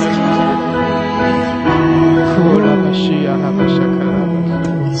库拉巴西亚拉巴沙卡拉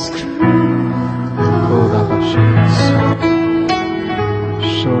巴萨，库拉巴西亚，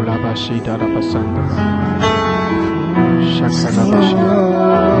苏拉巴西达拉巴桑达拉。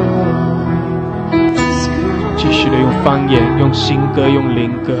继续的用方言，用新歌，用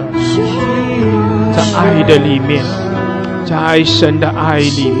灵歌，在爱的里面，在爱神的爱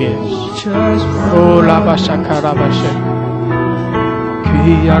里面。哦，拉巴沙卡拉巴什，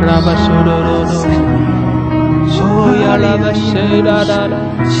基亚拉巴苏罗罗罗，哦呀拉巴西达达拉，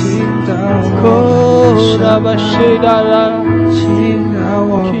哦拉巴西达达，基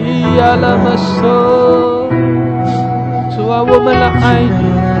亚拉巴苏。主啊，我们来爱你。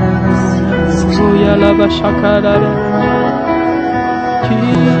哦呀拉巴沙卡拉拉，基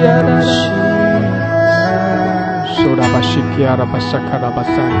亚拉西，苏拉巴西基亚拉巴沙卡拉巴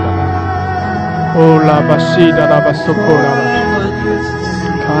桑达拉，哦拉巴西达拉巴苏库拉巴，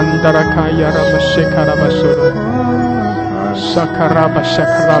坎达拉卡亚拉巴西卡拉巴苏罗，沙卡拉巴沙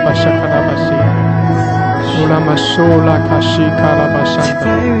卡拉巴沙卡拉巴西，乌拉马苏拉卡西卡拉巴桑达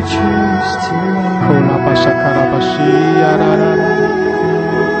拉。Kula basakara basiyara,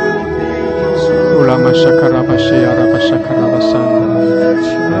 kula masakara basiyara basakara basanda,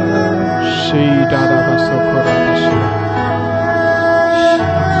 shidara basokora basiyara,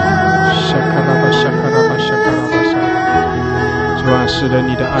 sakara basakara basakara basanda。主啊，使得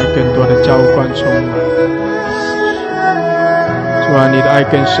你的爱更多的浇灌充满，主啊，你的爱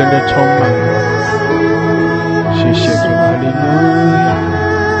更深的充满。谢谢主，哈利路亚。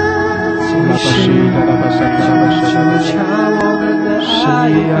拉巴西达拉巴萨卡拉巴沙达，西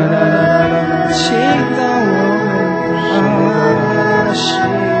呀啦啦啦啦，请到我们西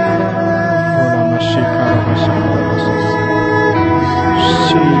呀，乌拉玛西卡拉巴沙卡拉巴萨，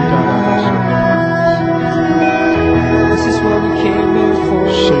西达拉巴沙卡拉，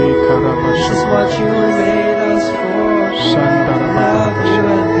西卡拉巴沙卡拉，山达拉巴巴沙，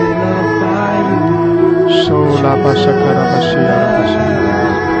苏拉巴沙卡拉巴西呀拉巴沙。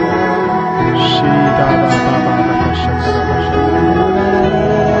西达拉巴巴拉巴沙卡拉巴沙，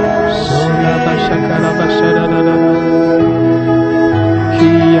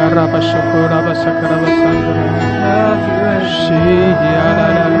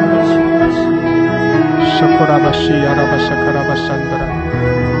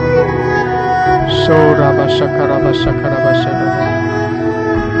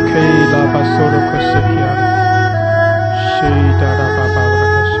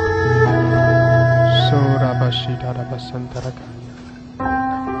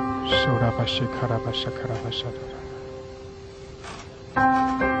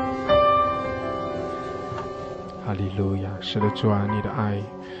哈利路亚！是的，主啊，你的爱，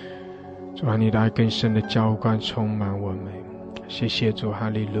主啊，你的爱更深的浇灌充满我们。谢谢主，哈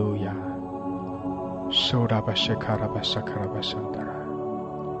利路亚！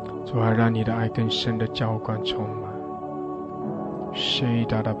主啊，让你的爱更深的浇灌充满。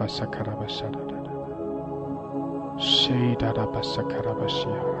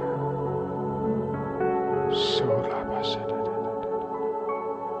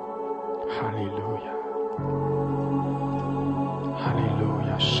哈利路亚，哈利路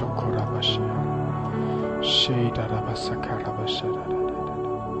亚，苏库拉巴西亚，西达拉巴萨卡拉巴沙达达达达，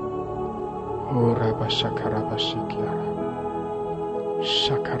乌拉巴沙卡拉巴西基亚拉，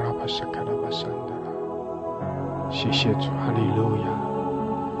沙卡拉巴沙卡拉巴桑达拉。谢谢主，哈利路亚！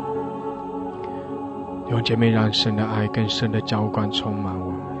弟兄姐妹，让神的爱更深的浇灌充满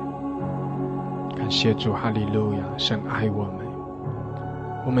我们。感谢主，哈利路亚！神爱我们。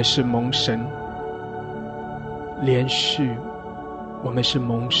我们是蒙神连续，我们是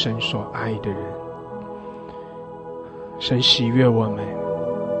蒙神所爱的人。神喜悦我们，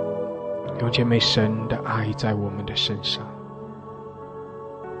弟兄姐妹，神的爱在我们的身上。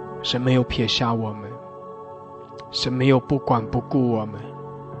神没有撇下我们，神没有不管不顾我们。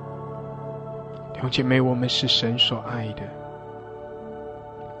弟兄姐妹，我们是神所爱的。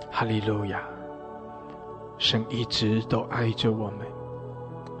哈利路亚！神一直都爱着我们，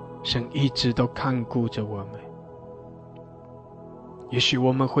神一直都看顾着我们。也许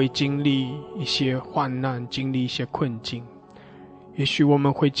我们会经历一些患难，经历一些困境，也许我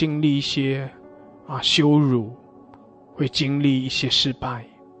们会经历一些羞辱，会经历一些失败。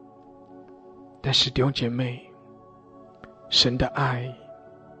但是弟兄姐妹，神的爱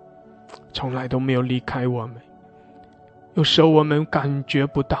从来都没有离开我们。有时候我们感觉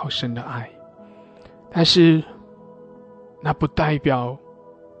不到神的爱，但是那不代表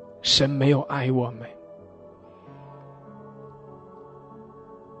神没有爱我们。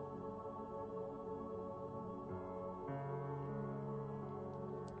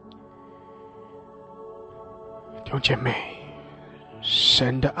弟兄姐妹，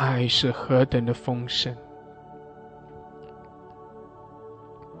神的爱是何等的丰盛，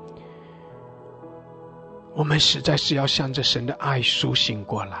我们实在是要向着神的爱苏醒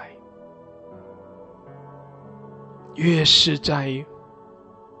过来。越是在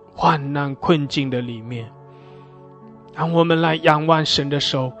患难困境的里面，当我们来仰望神的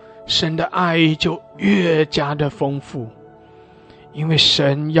时候，神的爱就越加的丰富，因为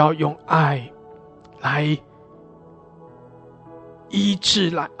神要用爱来医治，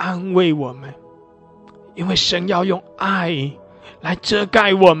来安慰我们，因为神要用爱来遮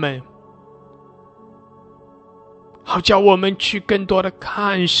盖我们，好叫我们去更多的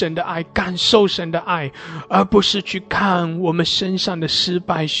看神的爱，感受神的爱，而不是去看我们身上的失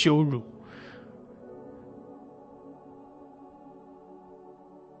败羞辱。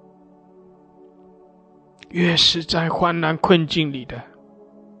越是在患难困境里的，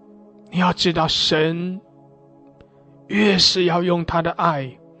你要知道神越是要用他的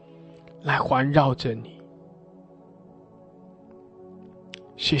爱来环绕着你。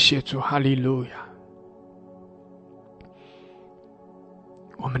谢谢主，哈利路亚！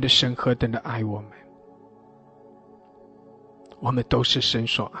我们的神何等的爱我们，我们都是神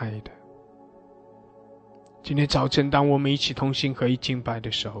所爱的。今天早晨当我们一起同心合一敬拜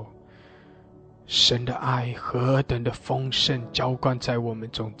的时候，神的爱何等的丰盛浇灌在我们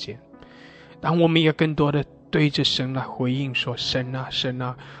中间。当我们也更多的对着神来回应说，神啊神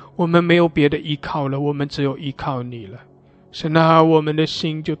啊，我们没有别的依靠了，我们只有依靠你了。神啊，我们的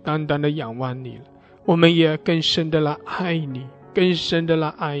心就单单的仰望你了，我们也更深的来爱你，更深的来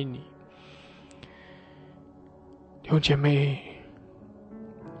爱你。弟兄姐妹，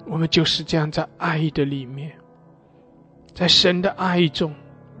我们就是这样在爱的里面，在神的爱中，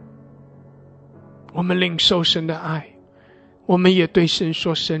我们领受神的爱，我们也对神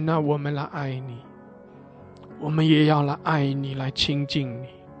说，神啊，我们来爱你，我们也要来爱你，来亲近你。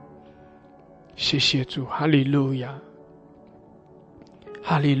谢谢主，哈利路亚，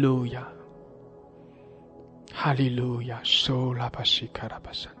哈利路亚，哈利路亚，收拉巴西卡拉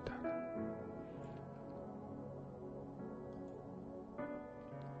巴山达。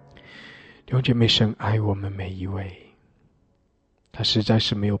弟兄姐妹，神爱我们每一位，他实在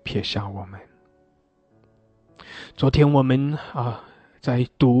是没有撇下我们。昨天我们在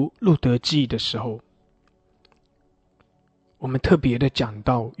读路德记的时候，我们特别的讲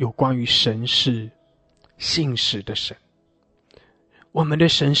到有关于神是信实的神，我们的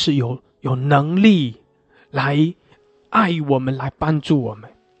神是有能力来爱我们，来帮助我们。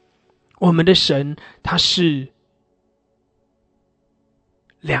我们的神他是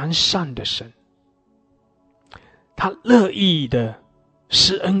良善的神，他乐意的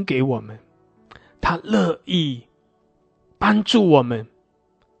施恩给我们，他乐意帮助我们，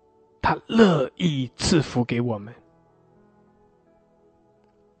他乐意赐福给我们。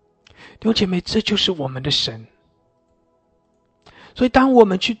弟兄姐妹，这就是我们的神。所以当我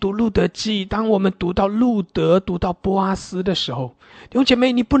们去读路德记，当我们读到路德，读到波阿斯的时候，弟兄姐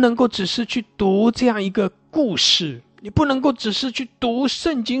妹，你不能够只是去读这样一个故事，你不能够只是去读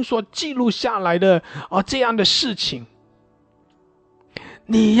圣经所记录下来的这样的事情，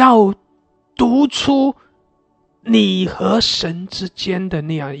你要读出你和神之间的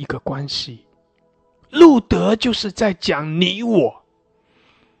那样一个关系。路德就是在讲你我，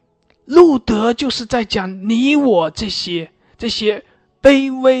路德就是在讲你我这些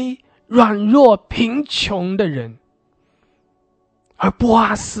卑微、软弱、贫穷的人，而波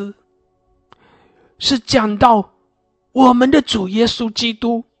阿斯是讲到我们的主耶稣基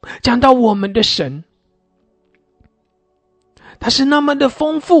督，讲到我们的神，他是那么的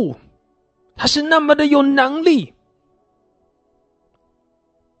丰富，他是那么的有能力，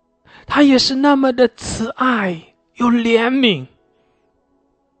他也是那么的慈爱，有怜悯，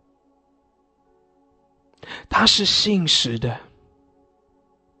他是信实的，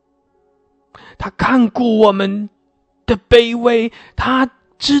他看顾我们的卑微，他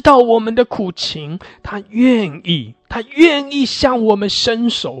知道我们的苦情，他愿意向我们伸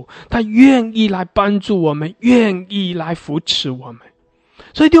手，他愿意来帮助我们，愿意来扶持我们。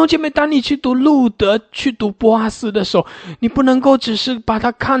所以弟兄姐妹，当你去读路德，去读波阿斯的时候，你不能够只是把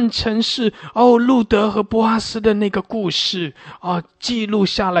它看成是路德和波阿斯的那个故事记录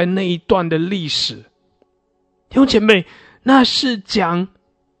下来那一段的历史。弟兄姐妹，那是讲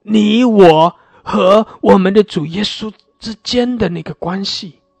你我和我们的主耶稣之间的那个关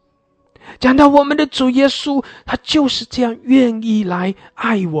系。讲到我们的主耶稣，他就是这样愿意来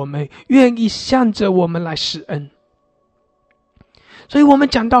爱我们，愿意向着我们来施恩。所以我们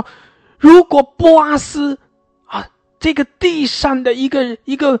讲到，如果波阿斯这个地上的一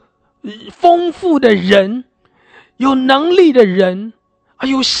个丰富的人，有能力的人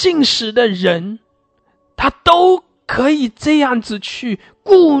有信实的人，他都可以这样子去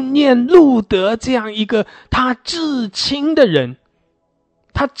顾念路德这样一个他至亲的人，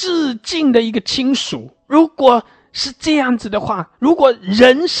他至近的一个亲属。如果是这样子的话，如果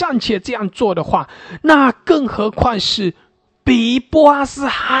人尚且这样做的话，那更何况是比波阿斯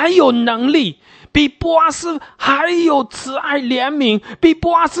还有能力，比波阿斯还有慈爱怜悯，比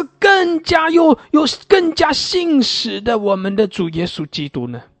波阿斯更加有更加信实的我们的主耶稣基督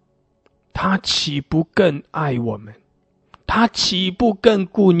呢？他岂不更爱我们？他岂不更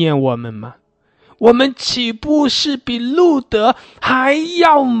顾念我们吗？我们岂不是比路德还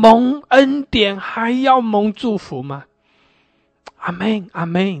要蒙恩典，还要蒙祝福吗？阿们，阿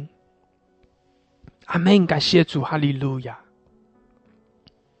们，阿们，感谢主，哈利路亚。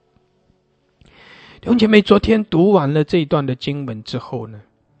弟兄姐妹，昨天读完了这一段的经文之后呢，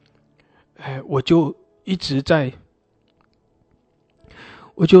我就一直在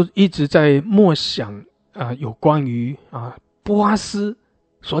默想有关于波阿斯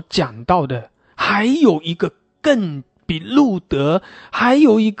所讲到的，还有一个更比路德还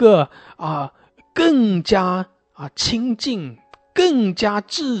有一个更加亲近、更加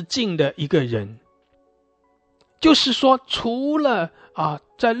致敬的一个人，就是说，除了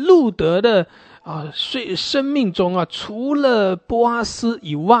在路德的生命中除了波阿斯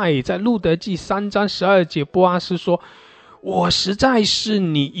以外，在路德记3章12节，波阿斯说：“我实在是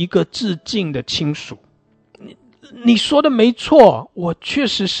你一个至近的亲属。”你说的没错，我确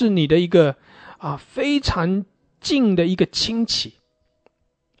实是你的一个非常近的一个亲戚。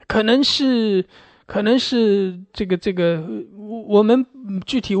可能是这个我们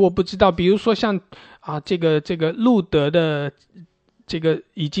具体我不知道，比如说像这个路德的这个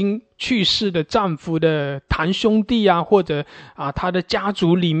已经去世的丈夫的堂兄弟或者他的家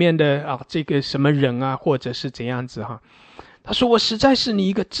族里面的这个什么人或者是怎样子他说：“我实在是你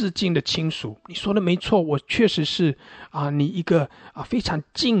一个至近的亲属。”你说的没错，我确实是你一个非常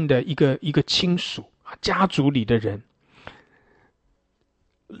近的一个亲属家族里的人。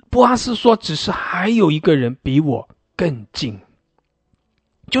波阿斯说：“只是还有一个人比我更近。”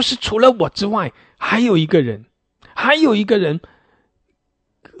就是除了我之外，还有一个人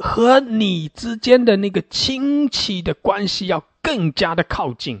和你之间的那个亲戚的关系要更加的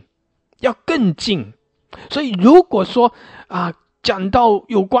靠近，要更近。所以如果说讲到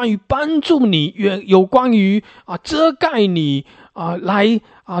有关于帮助你，有关于遮盖你来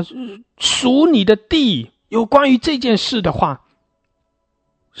赎你的地，有关于这件事的话，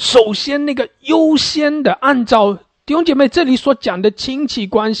首先那个优先的，按照弟兄姐妹这里所讲的亲戚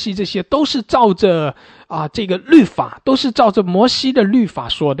关系，这些都是照着这个律法，都是照着摩西的律法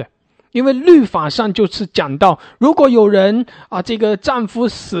说的。因为律法上就是讲到，如果有人这个丈夫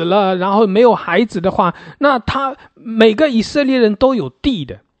死了，然后没有孩子的话，那他每个以色列人都有地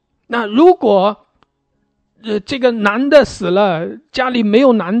的。那如果这个男的死了，家里没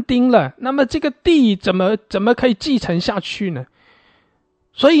有男丁了，那么这个地怎么可以继承下去呢？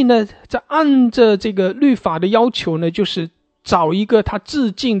所以呢，在按着这个律法的要求呢，就是找一个他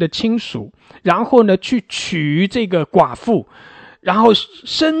至近的亲属，然后呢去娶这个寡妇，然后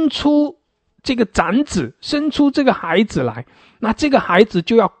生出这个长子，生出这个孩子来，那这个孩子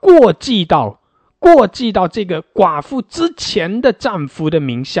就要过继到这个寡妇之前的丈夫的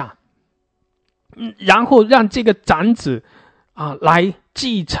名下，然后让这个长子来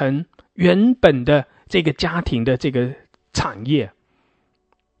继承原本的这个家庭的这个产业。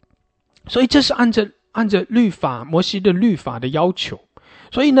所以这是按着律法，摩西的律法的要求。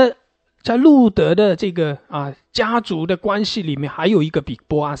所以呢，在路德的这个家族的关系里面，还有一个比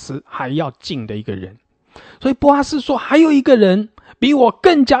波阿斯还要近的一个人。所以波阿斯说，还有一个人比我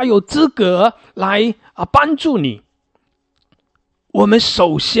更加有资格来帮助你。我们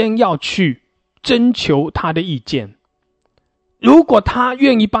首先要去征求他的意见，如果他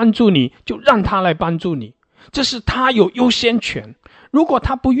愿意帮助你，就让他来帮助你，这是他有优先权。如果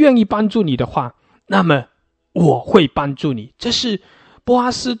他不愿意帮助你的话，那么我会帮助你。这是波阿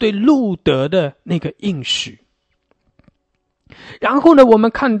斯对路德的那个应许。然后呢，我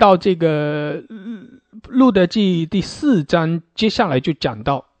们看到这个路德记第4章，接下来就讲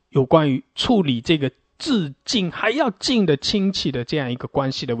到有关于处理这个至近还要近的亲戚的这样一个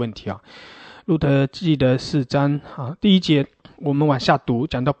关系的问题路德记的4章第1节，我们往下读，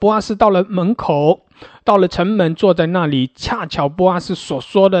讲到波阿斯到了门口，到了城门，坐在那里，恰巧波阿斯所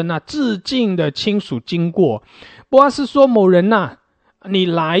说的那至近的亲属经过。波阿斯说，某人你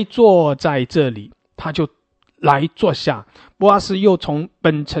来坐在这里，他就来坐下。波阿斯又从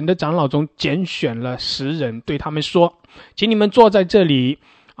本城的长老中拣选了10人，对他们说，请你们坐在这里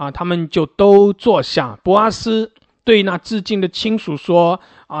他们就都坐下。波阿斯对那至近的亲属说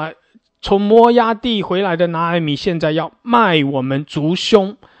从摩押地回来的拿俄米现在要卖我们族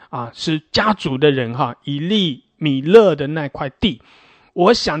兄是家族的人以利米勒的那块地，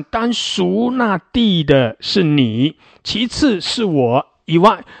我想当赎那地的是你，其次是我，以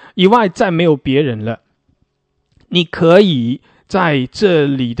外再没有别人了。你可以在这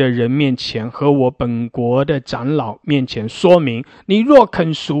里的人面前和我本国的长老面前说明，你若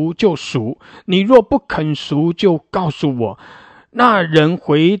肯赎就赎，你若不肯赎就告诉我。那人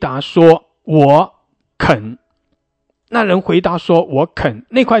回答说，我肯。那人回答说，我肯，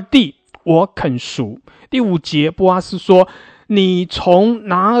那块地我肯赎。第5节，波阿斯说，你从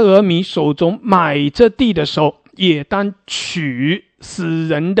拿俄米手中买这地的时候，也当娶死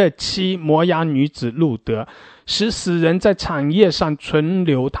人的妻摩押女子路德，使死人在产业上存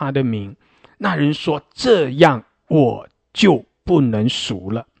留他的名。那人说，这样我就不能赎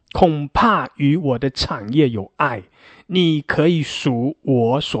了，恐怕与我的产业有碍。你可以赎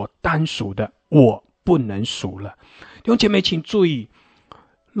我所当赎的，我不能赎了。弟兄姐妹请注意，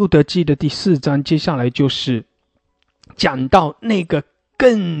路德记的第4章接下来就是讲到那个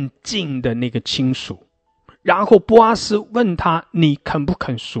更近的那个亲属，然后波阿斯问他，你肯不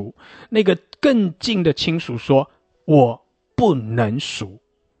肯赎？那个更近的亲属说，我不能赎。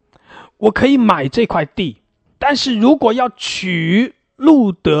我可以买这块地，但是如果要娶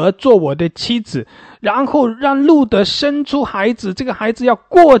路德做我的妻子，然后让路德生出孩子，这个孩子要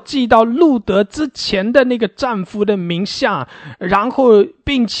过继到路德之前的那个丈夫的名下，然后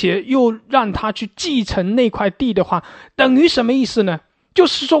并且又让他去继承那块地的话，等于什么意思呢？就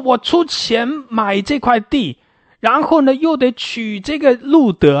是说我出钱买这块地，然后呢又得娶这个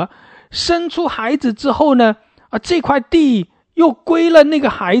路德，生出孩子之后呢这块地又归了那个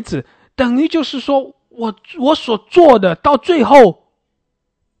孩子，等于就是说我所做的到最后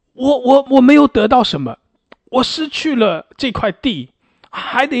我没有得到什么，我失去了这块地，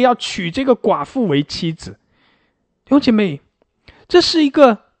还得要娶这个寡妇为妻子。弟兄姐妹，这是一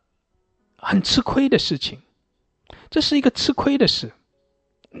个很吃亏的事情，这是一个吃亏的事。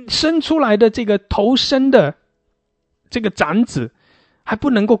生出来的这个头生的这个长子还不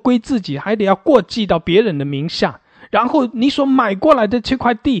能够归自己，还得要过继到别人的名下，然后你所买过来的这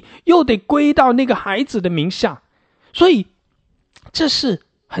块地又得归到那个孩子的名下，所以这是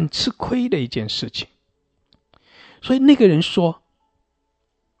很吃亏的一件事情。所以那个人说，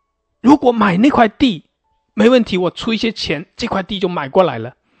如果买那块地没问题，我出一些钱，这块地就买过来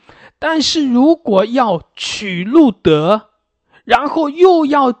了。但是如果要娶路得，然后又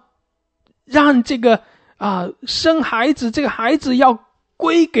要让这个生孩子，这个孩子要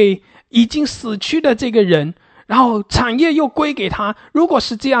归给已经死去的这个人，然后产业又归给他，如果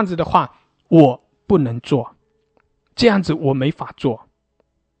是这样子的话，我不能做，这样子我没法做，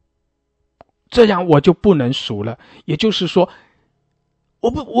这样我就不能赎了。也就是说，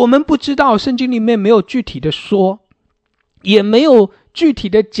我们不知道，圣经里面没有具体的说，也没有具体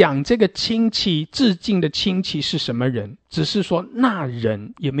的讲这个亲戚致敬的亲戚是什么人，只是说那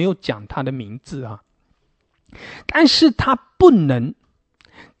人，也没有讲他的名字啊。但是他不能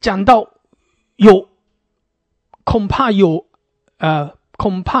讲到恐怕与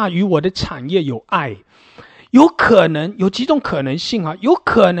我的产业有碍。有可能有几种可能性啊，有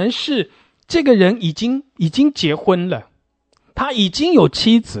可能是这个人已经结婚了，他已经有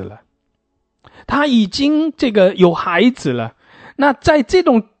妻子了，他已经有孩子了，那在这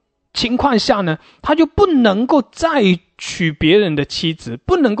种情况下呢，他就不能够再娶别人的妻子，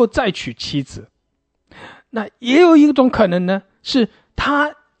不能够再娶妻子。那也有一种可能呢，是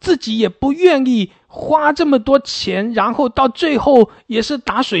他自己也不愿意花这么多钱，然后到最后也是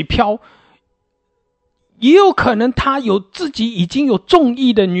打水漂。也有可能他自己已经有中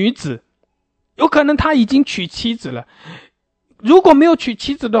意的女子，有可能他已经娶妻子了。如果没有娶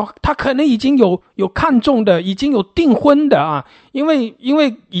妻子的话，他可能已经有看中的，已经有订婚的啊。因为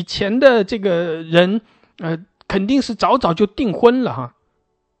以前的这个人肯定是早就订婚了哈，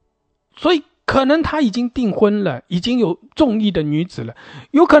所以可能他已经订婚了，已经有中意的女子了，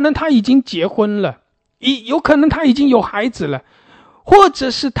有可能他已经结婚了，有可能他已经有孩子了，或者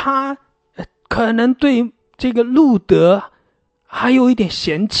是他可能对这个路得还有一点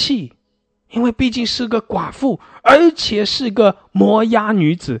嫌弃，因为毕竟是个寡妇，而且是个摩押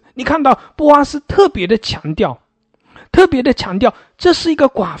女子。你看到波阿斯特别的强调，这是一个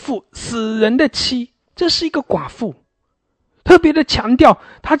寡妇，死人的妻，这是一个寡妇，特别的强调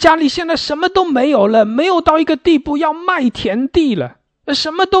他家里现在什么都没有了，没有到一个地步要卖田地了，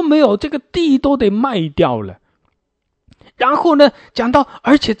什么都没有，这个地都得卖掉了。然后呢，讲到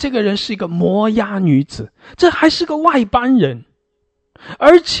而且这个人是一个摩押女子，这还是个外邦人，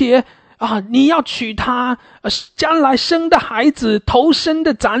而且你要娶她，将来生的孩子，头生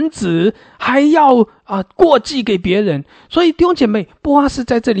的长子还要过继给别人。所以弟兄姐妹，波阿斯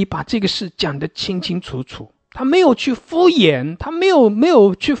在这里把这个事讲得清清楚楚，他没有去敷衍，他没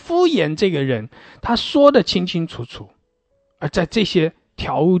有去敷衍这个人，他说得清清楚楚。而在这些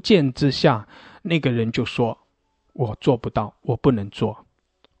条件之下，那个人就说，我做不到，我不能做，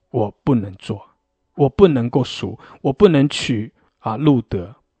我不能够赎，我不能娶路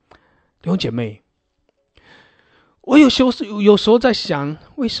得。弟兄姐妹，我有时候在想，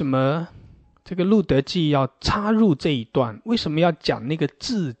为什么这个路得记要插入这一段，为什么要讲那个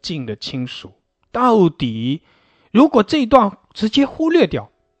至近的亲属？到底如果这一段直接忽略掉，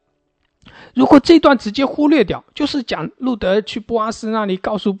就是讲路得去波阿斯那里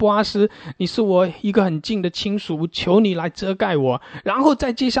告诉波阿斯，你是我一个很近的亲属，求你来遮盖我。然后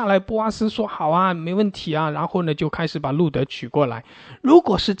再接下来波阿斯说好啊，没问题啊，然后呢就开始把路得娶过来。如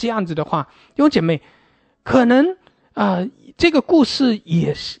果是这样子的话，弟兄姐妹，可能这个故事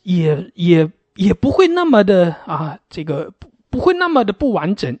也不会那么的不会那么的不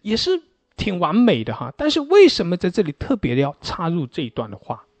完整，也是挺完美的哈。但是为什么在这里特别要插入这一段的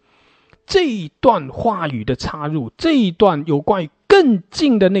话？这一段话语的插入，这一段有关于更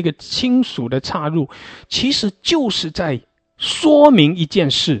近的那个亲属的插入，其实就是在说明一件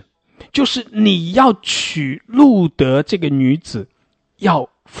事，就是你要娶路得这个女子要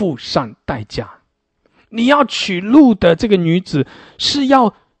付上代价，你要娶路得这个女子是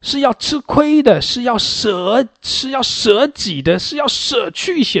要吃亏的，是要舍己的，是要舍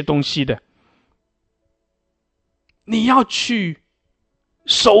去一些东西的。你要去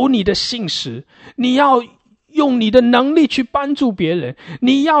守你的信实，你要用你的能力去帮助别人，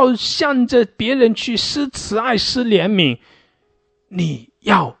你要向着别人去施慈爱施怜悯，你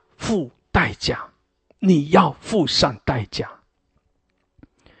要付代价，你要付上代价。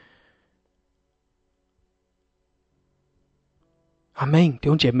阿们，弟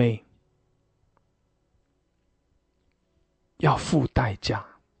兄姐妹，要付代价。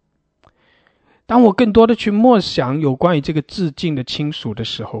当我更多的去默想有关于这个至近的亲属的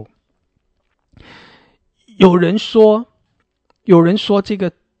时候，有人说有人说这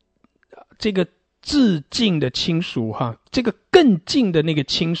个至近的亲属这个更近的那个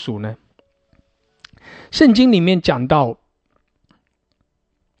亲属呢，圣经里讲到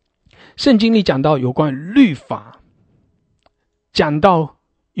有关于律法，讲到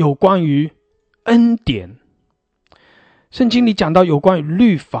有关于恩典。圣经里讲到有关于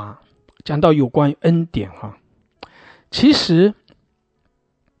律法，讲到有关于恩典其实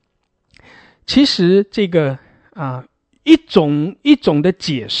这个一种的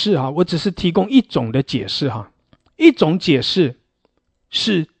解释我只是提供一种的解释一种解释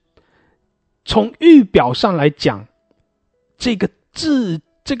是从预表上来讲，这个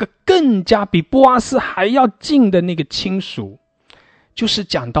更加比波阿斯还要近的那个亲属，就是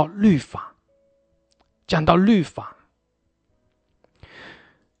讲到律法。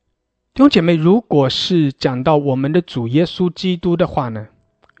弟兄姐妹，如果是讲到我们的主耶稣基督的话呢，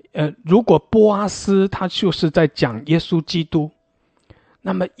如果波阿斯他就是在讲耶稣基督，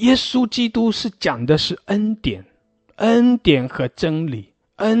那么耶稣基督是讲的是恩典和真理，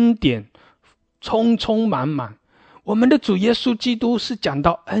恩典充充满满。我们的主耶稣基督是讲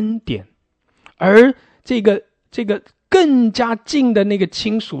到恩典，而这个更加近的那个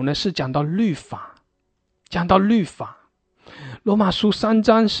亲属呢，是讲到律法。罗马书3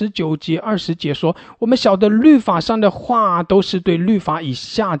章19节20节说，我们晓得律法上的话都是对律法以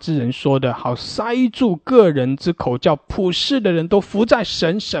下之人说的，好塞住个人之口，叫普世的人都伏在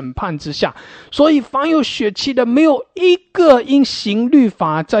神审判之下。所以凡有血气的，没有一个因行律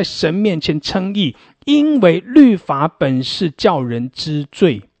法在神面前称义，因为律法本是叫人知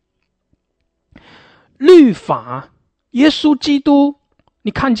罪。律法，耶稣基督，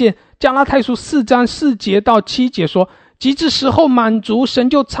你看见加拉太书4章4节到7节说，及至时候满足，神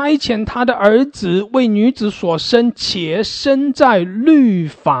就差遣他的儿子为女子所生，且生在律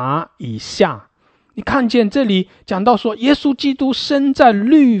法以下。你看见这里讲到说，耶稣基督生在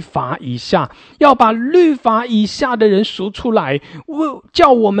律法以下，要把律法以下的人赎出来，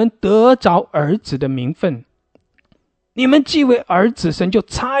叫我们得着儿子的名分。你们既为儿子，神就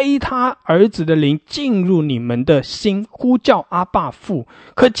差他儿子的灵进入你们的心，呼叫阿爸父。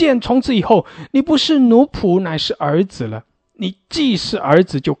可见从此以后，你不是奴仆，乃是儿子了。你既是儿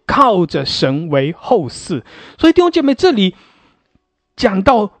子，就靠着神为后嗣。所以弟兄姐妹，这里讲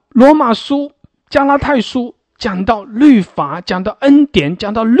到罗马书、加拉太书，讲到律法，讲到恩典，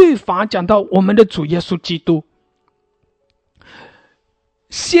讲到律法，讲到我们的主耶稣基督。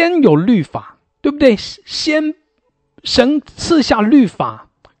先有律法，对不对？先神赐下律法，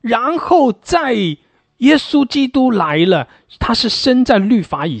然后在耶稣基督来了，他是生在律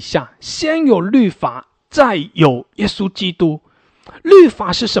法以下。先有律法，再有耶稣基督。律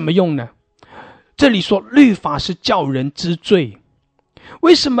法是什么用呢？这里说律法是叫人知罪。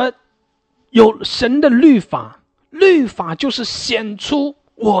为什么有神的律法？律法就是显出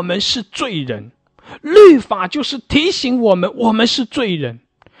我们是罪人，律法就是提醒我们是罪人，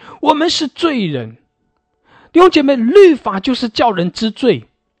我们是罪人。弟兄姐妹，律法就是叫人知罪，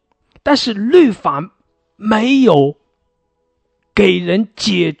但是律法没有给人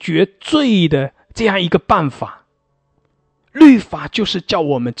解决罪的这样一个办法。律法就是叫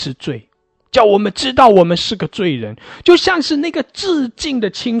我们知罪，叫我们知道我们是个罪人，就像是那个至近的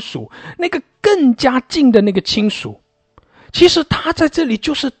亲属，那个更加近的那个亲属，其实他在这里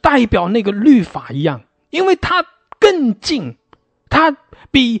就是代表那个律法一样，因为他更近，他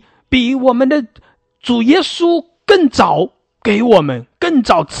比我们的主耶稣更早给我们，更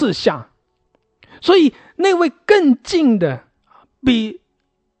早赐下。所以那位更近的，比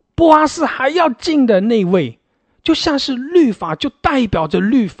波阿斯还要近的那位，就像是律法，就代表着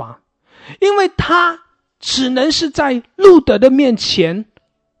律法。因为他只能是在路德的面前，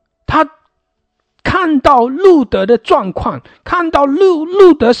他看到路德的状况，看到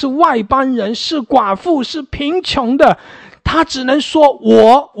路德是外邦人，是寡妇，是贫穷的，他只能说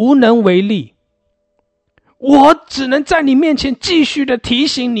我无能为力，我只能在你面前继续的提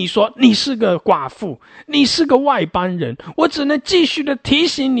醒你说你是个寡妇，你是个外邦人，我只能继续的提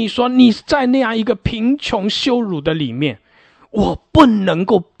醒你说你在那样一个贫穷羞辱的里面，我不能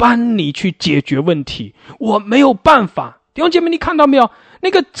够帮你去解决问题，我没有办法。弟兄姐妹，你看到没有？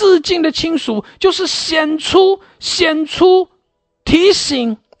那个至近的亲属就是显出提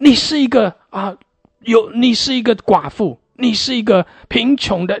醒你是一个你是一个寡妇，你是一个贫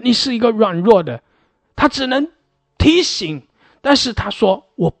穷的，你是一个软弱的，他只能提醒，但是他说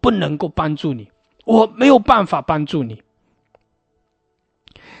我不能够帮助你，我没有办法帮助你。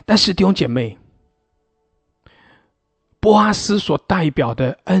但是弟兄姐妹，波阿斯所代表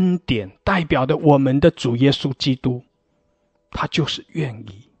的恩典，代表的我们的主耶稣基督，他就是愿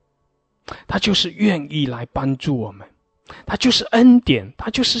意来帮助我们。他就是恩典，他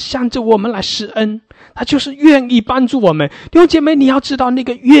就是向着我们来施恩，他就是愿意帮助我们。弟兄姐妹，你要知道那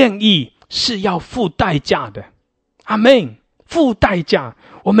个愿意是要付代价的。阿们，付代价。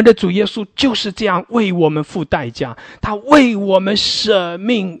我们的主耶稣就是这样为我们付代价，他为我们舍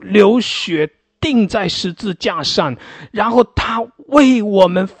命流血，钉在十字架上，然后他为我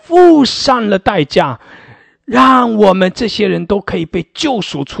们付上了代价，让我们这些人都可以被救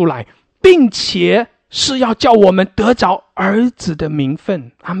赎出来，并且是要叫我们得着儿子的名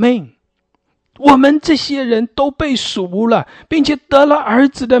分。阿们。我们这些人都被赎了，并且得了儿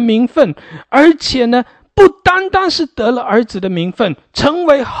子的名分，而且呢，不单单是得了儿子的名分，成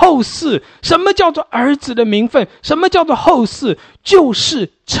为后嗣。什么叫做儿子的名分？什么叫做后嗣？就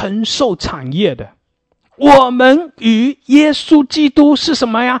是承受产业的。我们与耶稣基督是什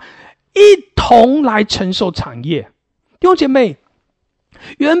么呀？一同来承受产业。弟兄姐妹，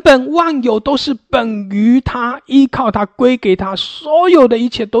原本万有都是本于他，依靠他，归给他，所有的一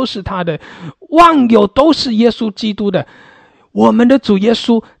切都是他的，万有都是耶稣基督的。我们的主耶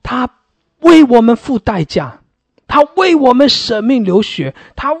稣，他为我们付代价，他为我们舍命流血，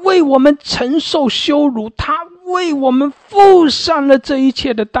他为我们承受羞辱，他为我们付上了这一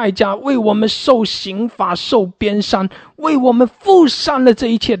切的代价，为我们受刑罚，受鞭伤，为我们付上了这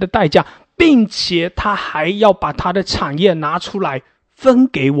一切的代价，并且他还要把他的产业拿出来分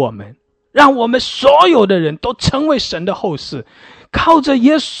给我们，让我们所有的人都成为神的后嗣。靠着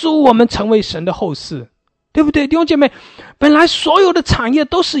耶稣，我们成为神的后嗣，对不对？弟兄姐妹，本来所有的产业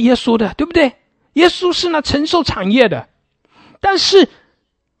都是耶稣的，对不对？耶稣是那承受产业的，但是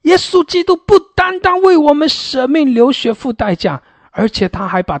耶稣基督不单单为我们舍命流血付代价，而且他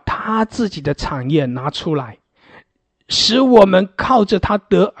还把他自己的产业拿出来，使我们靠着他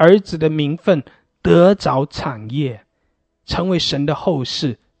得儿子的名分，得着产业，成为神的后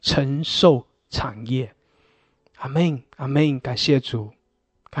嗣，承受产业。阿们，阿们，感谢主，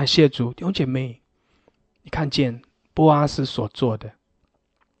感谢主。弟兄姐妹，你看见波阿斯所做的，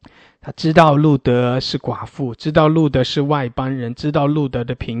他知道路德是寡妇，知道路德是外邦人，知道路德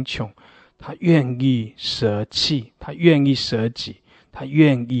的贫穷，他愿意舍弃，他愿意舍己，他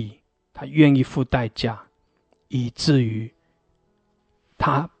愿意付代价，以至于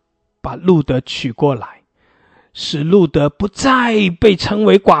他把路德娶过来，使路德不再被称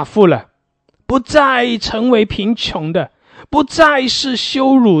为寡妇了，不再成为贫穷的，不再是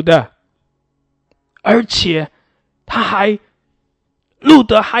羞辱的，而且路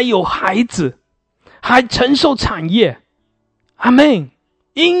德还有孩子，还承受产业。阿们。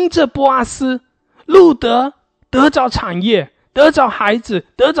因着波阿斯，路德得着产业，得着孩子，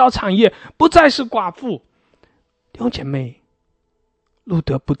得着产业，不再是寡妇。弟兄姐妹，路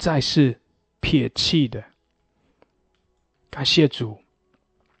德不再是撇弃的。感谢主。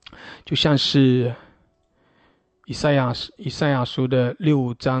就像是以赛亚书的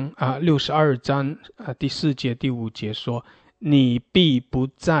62章第4节第5节说，你必不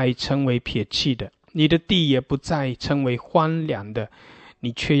再称为撇弃的，你的地也不再称为荒凉的，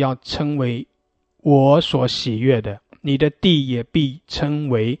你却要称为我所喜悦的，你的地也必称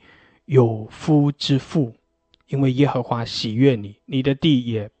为有夫之妇，因为耶和华喜悦你，你的地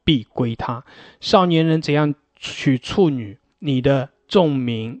也必归他。少年人怎样娶处女，你的众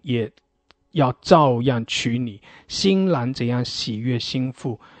民也要照样娶你，新郎怎样喜悦新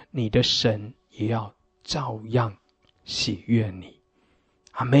妇，你的神也要照样喜悦你。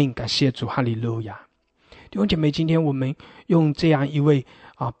阿们，感谢主，哈利路亚。弟兄姐妹，今天我们用这样一位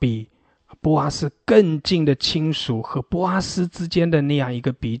比波阿斯更近的亲属和波阿斯之间的那样一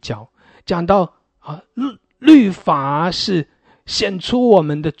个比较，讲到律法是显出我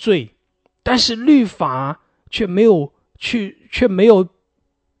们的罪，但是律法却没有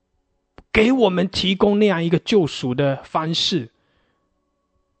给我们提供那样一个救赎的方式。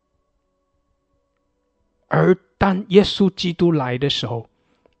而当耶稣基督来的时候，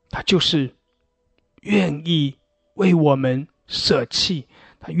他就是愿意为我们舍弃，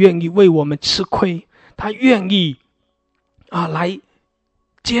他愿意为我们吃亏，他愿意来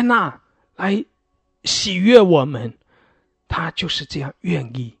接纳，来喜悦我们。他就是这样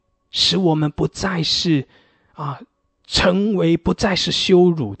愿意使我们不再是不再是羞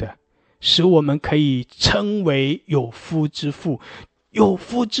辱的，使我们可以称为有夫之妇。有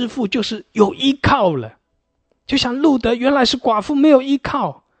夫之妇就是有依靠了，就像路德原来是寡妇，没有依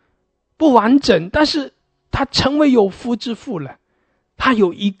靠，不完整，但是他成为有夫之妇了，他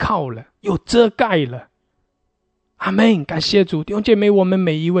有依靠了，有遮盖了。阿们，感谢主。弟兄姐妹，我们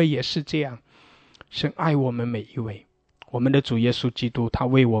每一位也是这样，神爱我们每一位。我们的主耶稣基督，他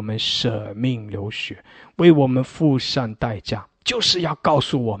为我们舍命流血，为我们付上代价，就是要告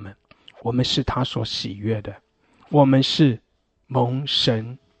诉我们，我们是他所喜悦的，我们是蒙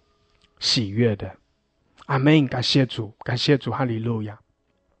神喜悦的。阿们，感谢主，感谢主，哈利路亚。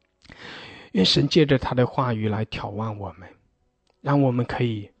愿神借着他的话语来挑望我们，让我们可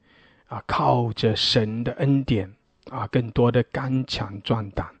以靠着神的恩典更多的刚强壮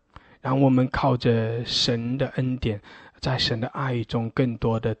胆，让我们靠着神的恩典，在神的爱中更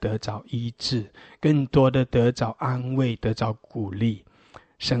多的得着医治，更多的得着安慰，得着鼓励。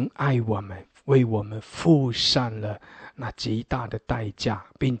神爱我们，为我们付上了那极大的代价，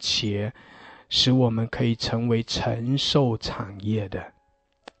并且使我们可以成为承受产业的。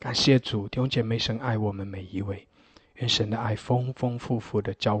感谢主，弟兄姐妹，神爱我们每一位，愿神的爱丰丰富富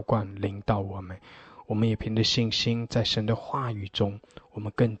的浇灌临到我们，我们也凭着信心在神的话语中，我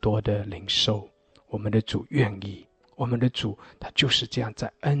们更多的领受我们的主愿意，我们的主他就是这样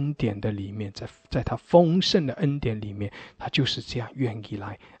在恩典的里面，在他丰盛的恩典里面，他就是这样愿意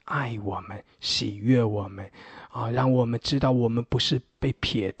来爱我们，喜悦我们让我们知道我们不是被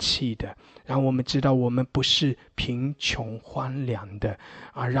撇弃的，让我们知道我们不是贫穷荒凉的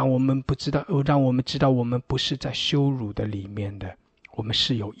让我们知道我们不是在羞辱的里面的，我们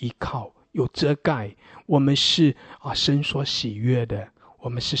是有依靠，有遮盖，我们是神所喜悦的，我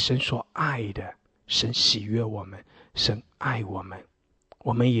们是神所爱的，神喜悦我们，神爱我们，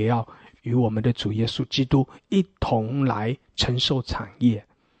我们也要与我们的主耶稣基督一同来承受产业。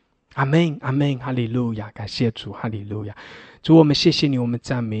阿们，阿们，哈利路亚，感谢主，哈利路亚。主，我们谢谢你，我们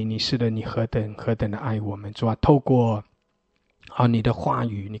赞美你，是的，你何等的爱我们。主啊，透过你的话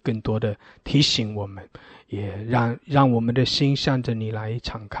语，你更多的提醒我们，也让我们的心向着你来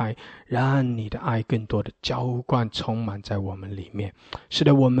敞开，让你的爱更多的浇灌充满在我们里面。是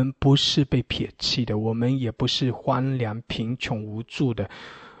的，我们不是被撇弃的，我们也不是荒凉贫穷无助的，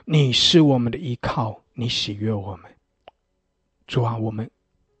你是我们的依靠，你喜悦我们。主啊，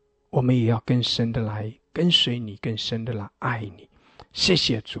我们也要更深的来跟随你，更深的来爱你。谢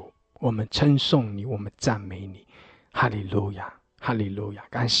谢主，我们称颂你，我们赞美你。哈利路亚，哈利路亚，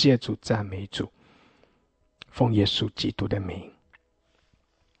感谢主，赞美主，奉耶稣基督的名。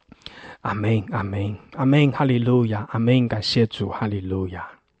阿们，阿们，阿们，哈利路亚，阿们，感谢主，哈利路亚，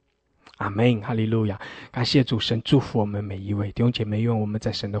阿们，哈利路亚，感谢主，神祝福我们每一位弟兄姐妹，愿我们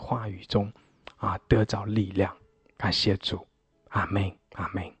在神的话语中得着力量。感谢主，阿们，阿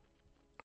们。